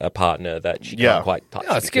with like a partner that she Yeah. can't quite touch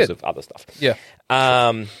Yeah, it's because good. of other stuff. Yeah.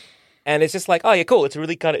 And it's just like, oh yeah, cool. It's a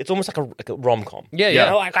really kind of, it's almost like a rom-com. Yeah, You yeah.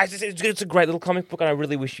 know, like, it's a great little comic book, and I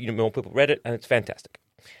really wish more people read it, and it's fantastic.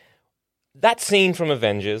 That scene from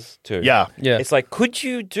Avengers too. Yeah. Yeah. It's like, could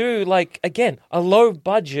you do like, again, a low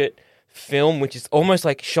budget film which is almost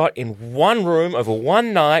like shot in one room over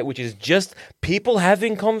one night, which is just people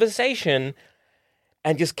having conversation,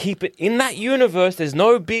 and just keep it in that universe. There's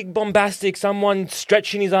no big bombastic someone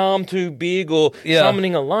stretching his arm too big or Yeah.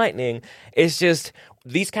 summoning a lightning. It's just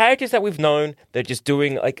these characters that we've known, they're just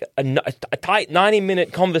doing like a tight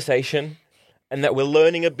 90-minute conversation, and that we're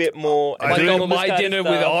learning a bit more. and I doing do all this My kind of dinner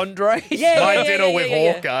with stuff. Andre. Yeah, My yeah, dinner yeah, with yeah,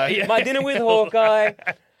 yeah. Hawkeye. My dinner with Hawkeye.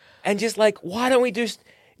 And just like, why don't we do...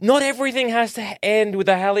 Not everything has to end with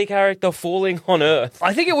a Halley character falling on Earth.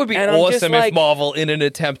 I think it would be And I'm just awesome like- if Marvel, in an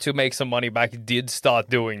attempt to make some money back, did start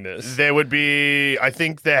doing this. There would be, I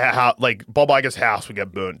think, like Bob Iger's house would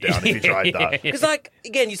get burnt down if he tried that. Because, like,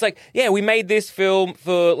 again, it's like, yeah, we made this film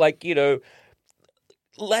for, like, you know,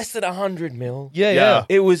 less than 100 mil. Yeah.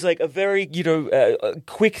 It was like a very, you know, a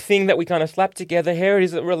quick thing that we kind of slapped together. Here it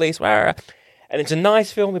is at release. And it's a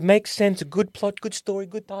nice film. It makes sense. A good plot, good story,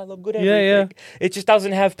 good dialogue, good everything. Yeah. It just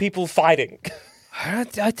doesn't have people fighting. I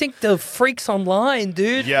think the freaks online,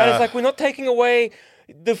 dude. Yeah. And it's like, we're not taking away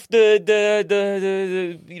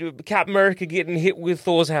the you know, Captain America getting hit with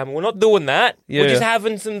Thor's hammer. We're not doing that. Yeah. We're just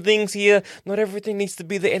having some things here. Not everything needs to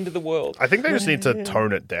be the end of the world. I think they just need to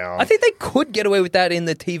tone it down. I think they could get away with that in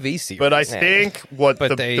the TV series. But I think what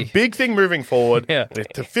But the big thing moving forward, Yeah.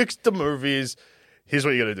 to fix the movies, here's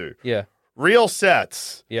what you got to do. yeah. Real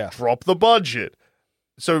sets, Yeah. drop the budget.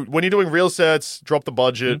 So when you're doing real sets, drop the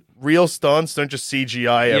budget. Real stunts, don't just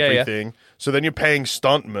CGI Yeah, yeah. everything. So then you're paying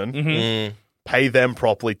stuntmen. Pay them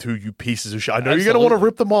properly too, you pieces of shit. I know you're going to Absolutely. want to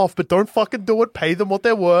rip them off, but don't fucking do it. Pay them what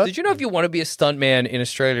they're worth. Did you know if you want to be a stuntman in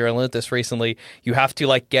Australia, I learned this recently, you have to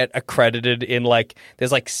like get accredited in like,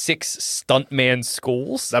 there's like 6 stuntman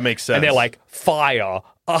schools. That makes sense. And they're like fire,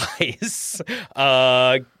 ice,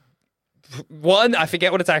 one, I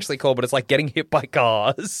forget what it's actually called, but it's like getting hit by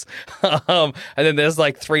cars. And then there's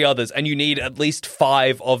like 3 others, and you need at least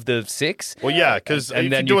 5 of the 6. Well, yeah, because And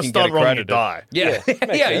if then you do a can get stunt wrong, you accredited. die. Yeah, makes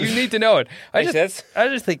yeah, sense. you need to know it. Makes sense. I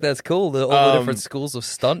just think that's cool. All the different schools of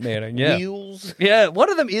stuntman. Yeah, Wheels. yeah. One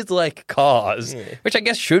of them is like cars, which I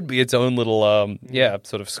guess should be its own little,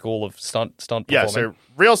 sort of school of stunt. Yeah, performing. so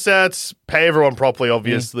real sets, pay everyone properly,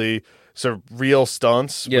 obviously. So real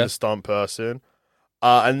stunts Yeah. with a stunt person.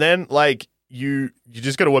 And then, like, you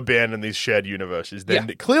just got to abandon these shared universes. They're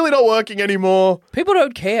Yeah. clearly not working anymore. People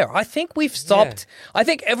don't care. I think we've stopped. I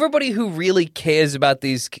think everybody who really cares about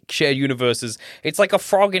these shared universes, it's like a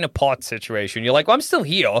frog in a pot situation. You're like, well, I'm still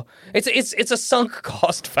here. It's a sunk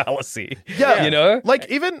cost fallacy. Yeah. you know. Like,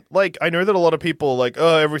 even, like, I know that a lot of people, like,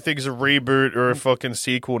 oh, everything's a reboot or a fucking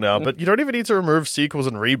sequel now, but you don't even need to remove sequels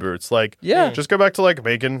and reboots. Like, Yeah. just go back to, like,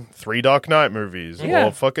 making 3 Dark Knight movies Yeah.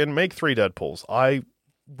 or fucking make 3 Deadpools. I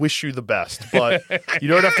wish you the best, but you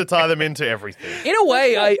don't have to tie them into everything. In a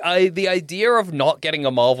way, I the idea of not getting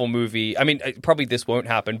a Marvel movie, I mean, probably this won't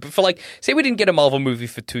happen, but for like, say we didn't get a Marvel movie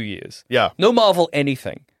for 2 years. Yeah. No Marvel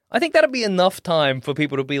anything. I think that'd be enough time for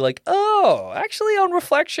people to be like, oh, actually, on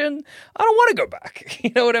reflection, I don't want to go back.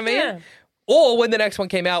 You know what I mean? Yeah. Or when the next one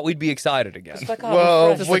came out, we'd be excited again. It's like, oh, Well,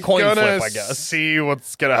 refresh. Just a we're coin gonna flip, I guess. see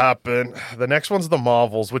what's gonna happen. The next one's the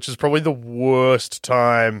Marvels, which is probably the worst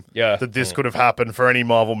time Yeah. that this could have happened for any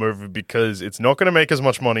Marvel movie because it's not gonna make as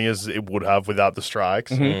much money as it would have without the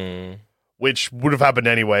strikes, which would have happened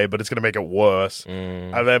anyway, but it's gonna make it worse.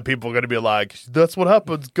 And then people are gonna be like, "That's what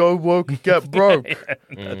happens. Go woke, get broke,"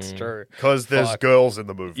 That's true. because there's Fuck. girls in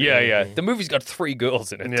the movie. Yeah, yeah. The movie's got 3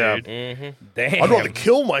 girls in it, Yeah. dude. Damn. I'd rather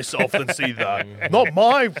kill myself than see that. Not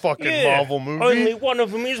my fucking Yeah. Marvel movie. Only one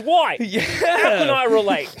of them is white. Yeah. How can I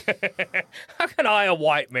relate? How can I, a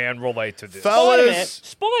white man, relate to this? Spider-Man. Fellas,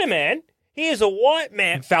 Spider-Man. Here's a white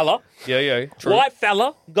man, fella, Yeah. True. white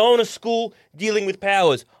fella, going to school, dealing with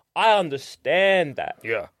powers. I understand that.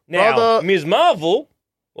 Yeah. Now, Brother- Ms. Marvel,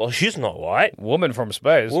 well, she's not white. Woman from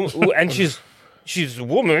space. And she's a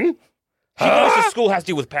woman. She goes to school, has to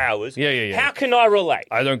deal with powers. Yeah. How can I relate?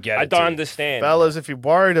 I don't get it. I don't dude. understand. Fellas, if you're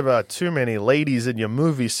worried about too many ladies in your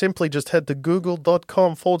movie, simply just head to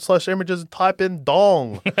google.com/images and type in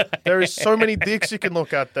dong. There is so many dicks you can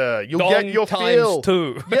look at there. You'll Dong get your times feel.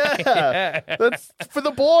 2. Yeah. That's for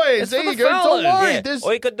the boys. It's There for you the go. Don't fellas. worry. Yeah. There's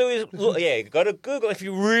All you could do is look, go to Google if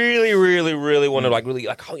you really, really, really want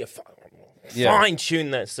to fine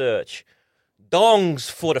tune that search. Dongs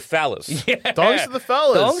for the fellas. dongs for the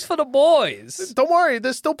fellas. Dongs for the boys. Don't worry.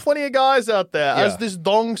 There's still plenty of guys out there, Yeah. as this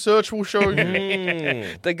dong search will show you.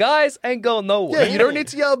 The guys ain't going nowhere. Yeah, you don't need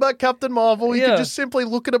to yell about Captain Marvel. You Yeah. can just simply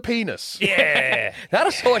look at a penis. Yeah.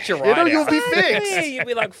 That'll sort you right You know, out. you'll be fixed. Yeah, you'd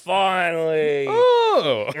be like, finally.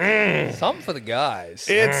 Oh, something for the guys.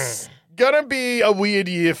 It's gonna be a weird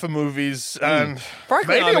year for movies, and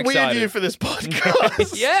Frankly, maybe I'm a weird excited. year for this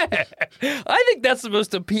podcast. Yeah, I think that's the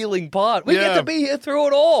most appealing part. We get Yeah. to be here through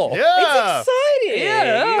it all. Yeah. Exciting.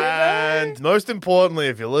 Yeah. And most importantly,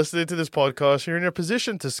 if you're listening to this podcast, you're in a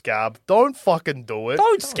position to scab. Don't fucking do it.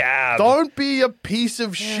 Don't scab. Don't be a piece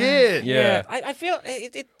of shit. Yeah. I feel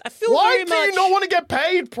I feel Why very do much. you not want to get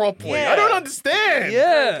paid properly? Yeah. I don't understand.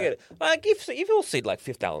 Yeah. Like you've all seen like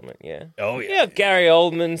Fifth Element, yeah. Oh, yeah. You have Gary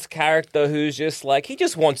Oldman's character who's just like he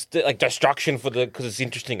just wants like destruction because it's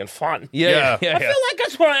interesting and fun. Yeah. Yeah. I feel like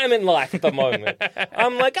that's where I am in life at the moment.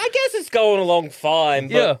 I'm like, I guess it's going along fine,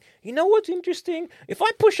 but Yeah. you know what's interesting? If I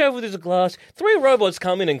push over this glass, 3 robots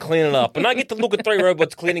come in and clean it up, and I get to look at 3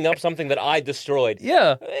 robots cleaning up something that I destroyed.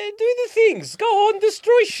 Yeah. Do the things. Go on,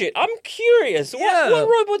 destroy shit. I'm curious. Yeah. What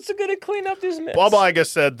robots are going to clean up this mess? Bob Iger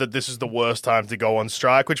said that this is the worst time to go on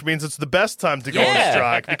strike, which means it's the best time to go on Yeah.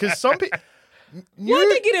 strike because some people. Why'd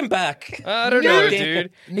they get him back? I don't know, News-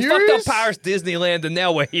 dude. He news- fucked up Paris Disneyland, and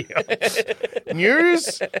now we're here.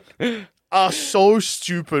 News are so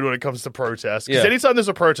stupid when it comes to protests. Because Yeah. anytime there's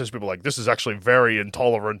a protest, people are like, this is actually very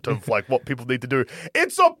intolerant of like what people need to do.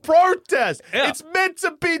 It's a protest. Yeah. It's meant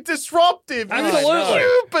to be disruptive. You Absolutely.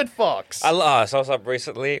 stupid fucks. I saw something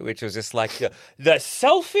recently which was just like the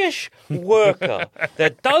selfish worker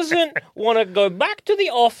that doesn't want to go back to the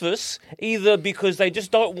office either because they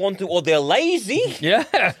just don't want to or they're lazy. Yeah.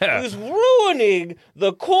 Who's ruining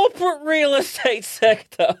the corporate real estate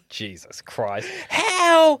sector. Jesus Christ.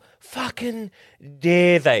 How fucking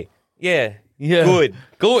dare they? Yeah. Yeah. Good.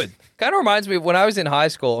 Good. Kind of reminds me of when I was in high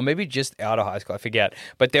school, or maybe just out of high school, I forget.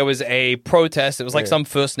 But there was a protest. It was like some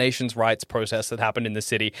First Nations rights protest that happened in the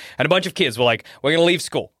city. And a bunch of kids were like, we're going to leave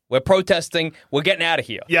school. We're protesting. We're getting out of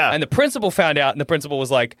here. Yeah. And the principal found out, and the principal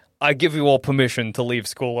was like, I give you all permission to leave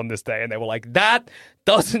school on this day. And they were like, that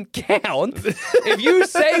doesn't count. If you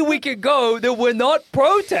say we could go, then we're not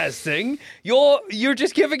protesting. You're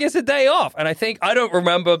just giving us a day off. And I don't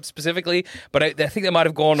remember specifically, but I think they might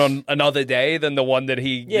have gone on another day than the one that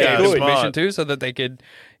he Yeah, gave us good. permission Smart. to, so that they could,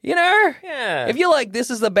 Yeah. Yeah. If you're like,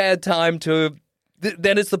 this is the bad time to,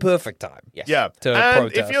 then it's the perfect time. Yes. Yeah. To And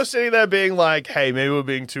protest. if you're sitting there being like, hey, maybe we're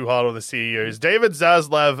being too hard on the CEOs, David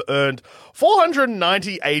Zaslav earned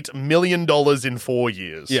 $498 million in 4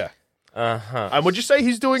 years. Yeah. Uh-huh. And would you say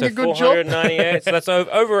he's doing So a good job? 498. So that's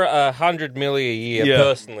over $100 million a year Yeah.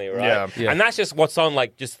 personally, right? Yeah. Yeah. And that's just what's on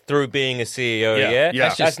like just through being a CEO. Yeah. Yeah,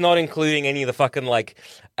 Yeah. That's not including any of the fucking like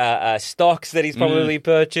stocks that he's probably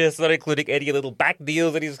purchased. Not including any little back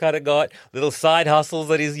deals that he's kind of got, little side hustles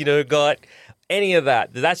that he's got. Any of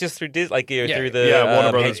that. That's just through Yeah. through the Yeah,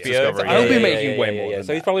 Warner Brothers HBO. Discovery. I hope he's making way more than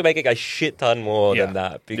So he's that. probably making a shit ton more Yeah. than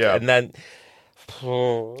that. Yeah. And then.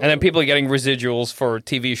 And then people are getting residuals for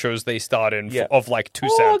TV shows they starred in Yeah. of like 2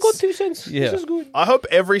 Oh, I cents. got 2 cents. Yeah. This is good. I hope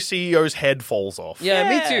every CEO's head falls off. Yeah,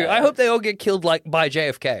 me too. I hope they all get killed like by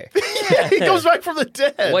JFK. He comes back from the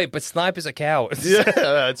dead. Wait, but Sniper's a coward.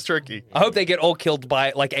 Yeah, it's tricky. I hope they get all killed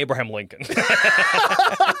by like Abraham Lincoln.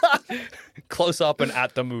 Close up and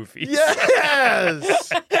at the movies.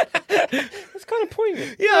 Yes. It's kind of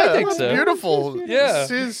poignant. Yeah, I think That's so. beautiful. Yeah.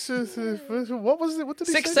 What was it? What did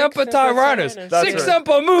he Six say? Semper Tyrannus. That's Six right.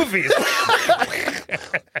 Semper movies.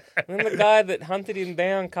 And then the guy that hunted him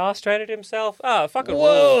down castrated himself. Ah, fucking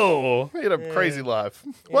Whoa. He had a crazy life.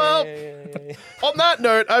 Well, on that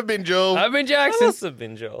note, I've been Joel. I've been I Jackson. must have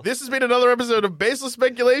been Joel. This has been another episode of Baseless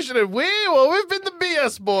Speculation, and we've been the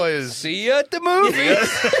BS Boys. See you at the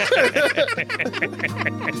movies.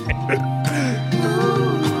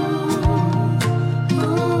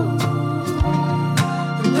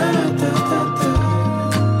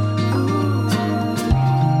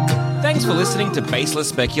 Thanks Thanks for listening to Baseless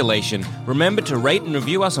Speculation. Remember to rate and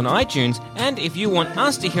review us on iTunes, and if you want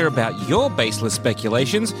us to hear about your baseless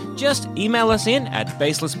speculations, just email us in at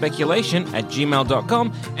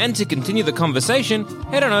baselessspeculation@gmail.com, and to continue the conversation,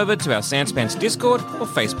 head on over to our Sanspants Discord or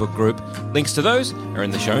Facebook group. Links to those are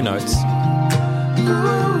in the show notes.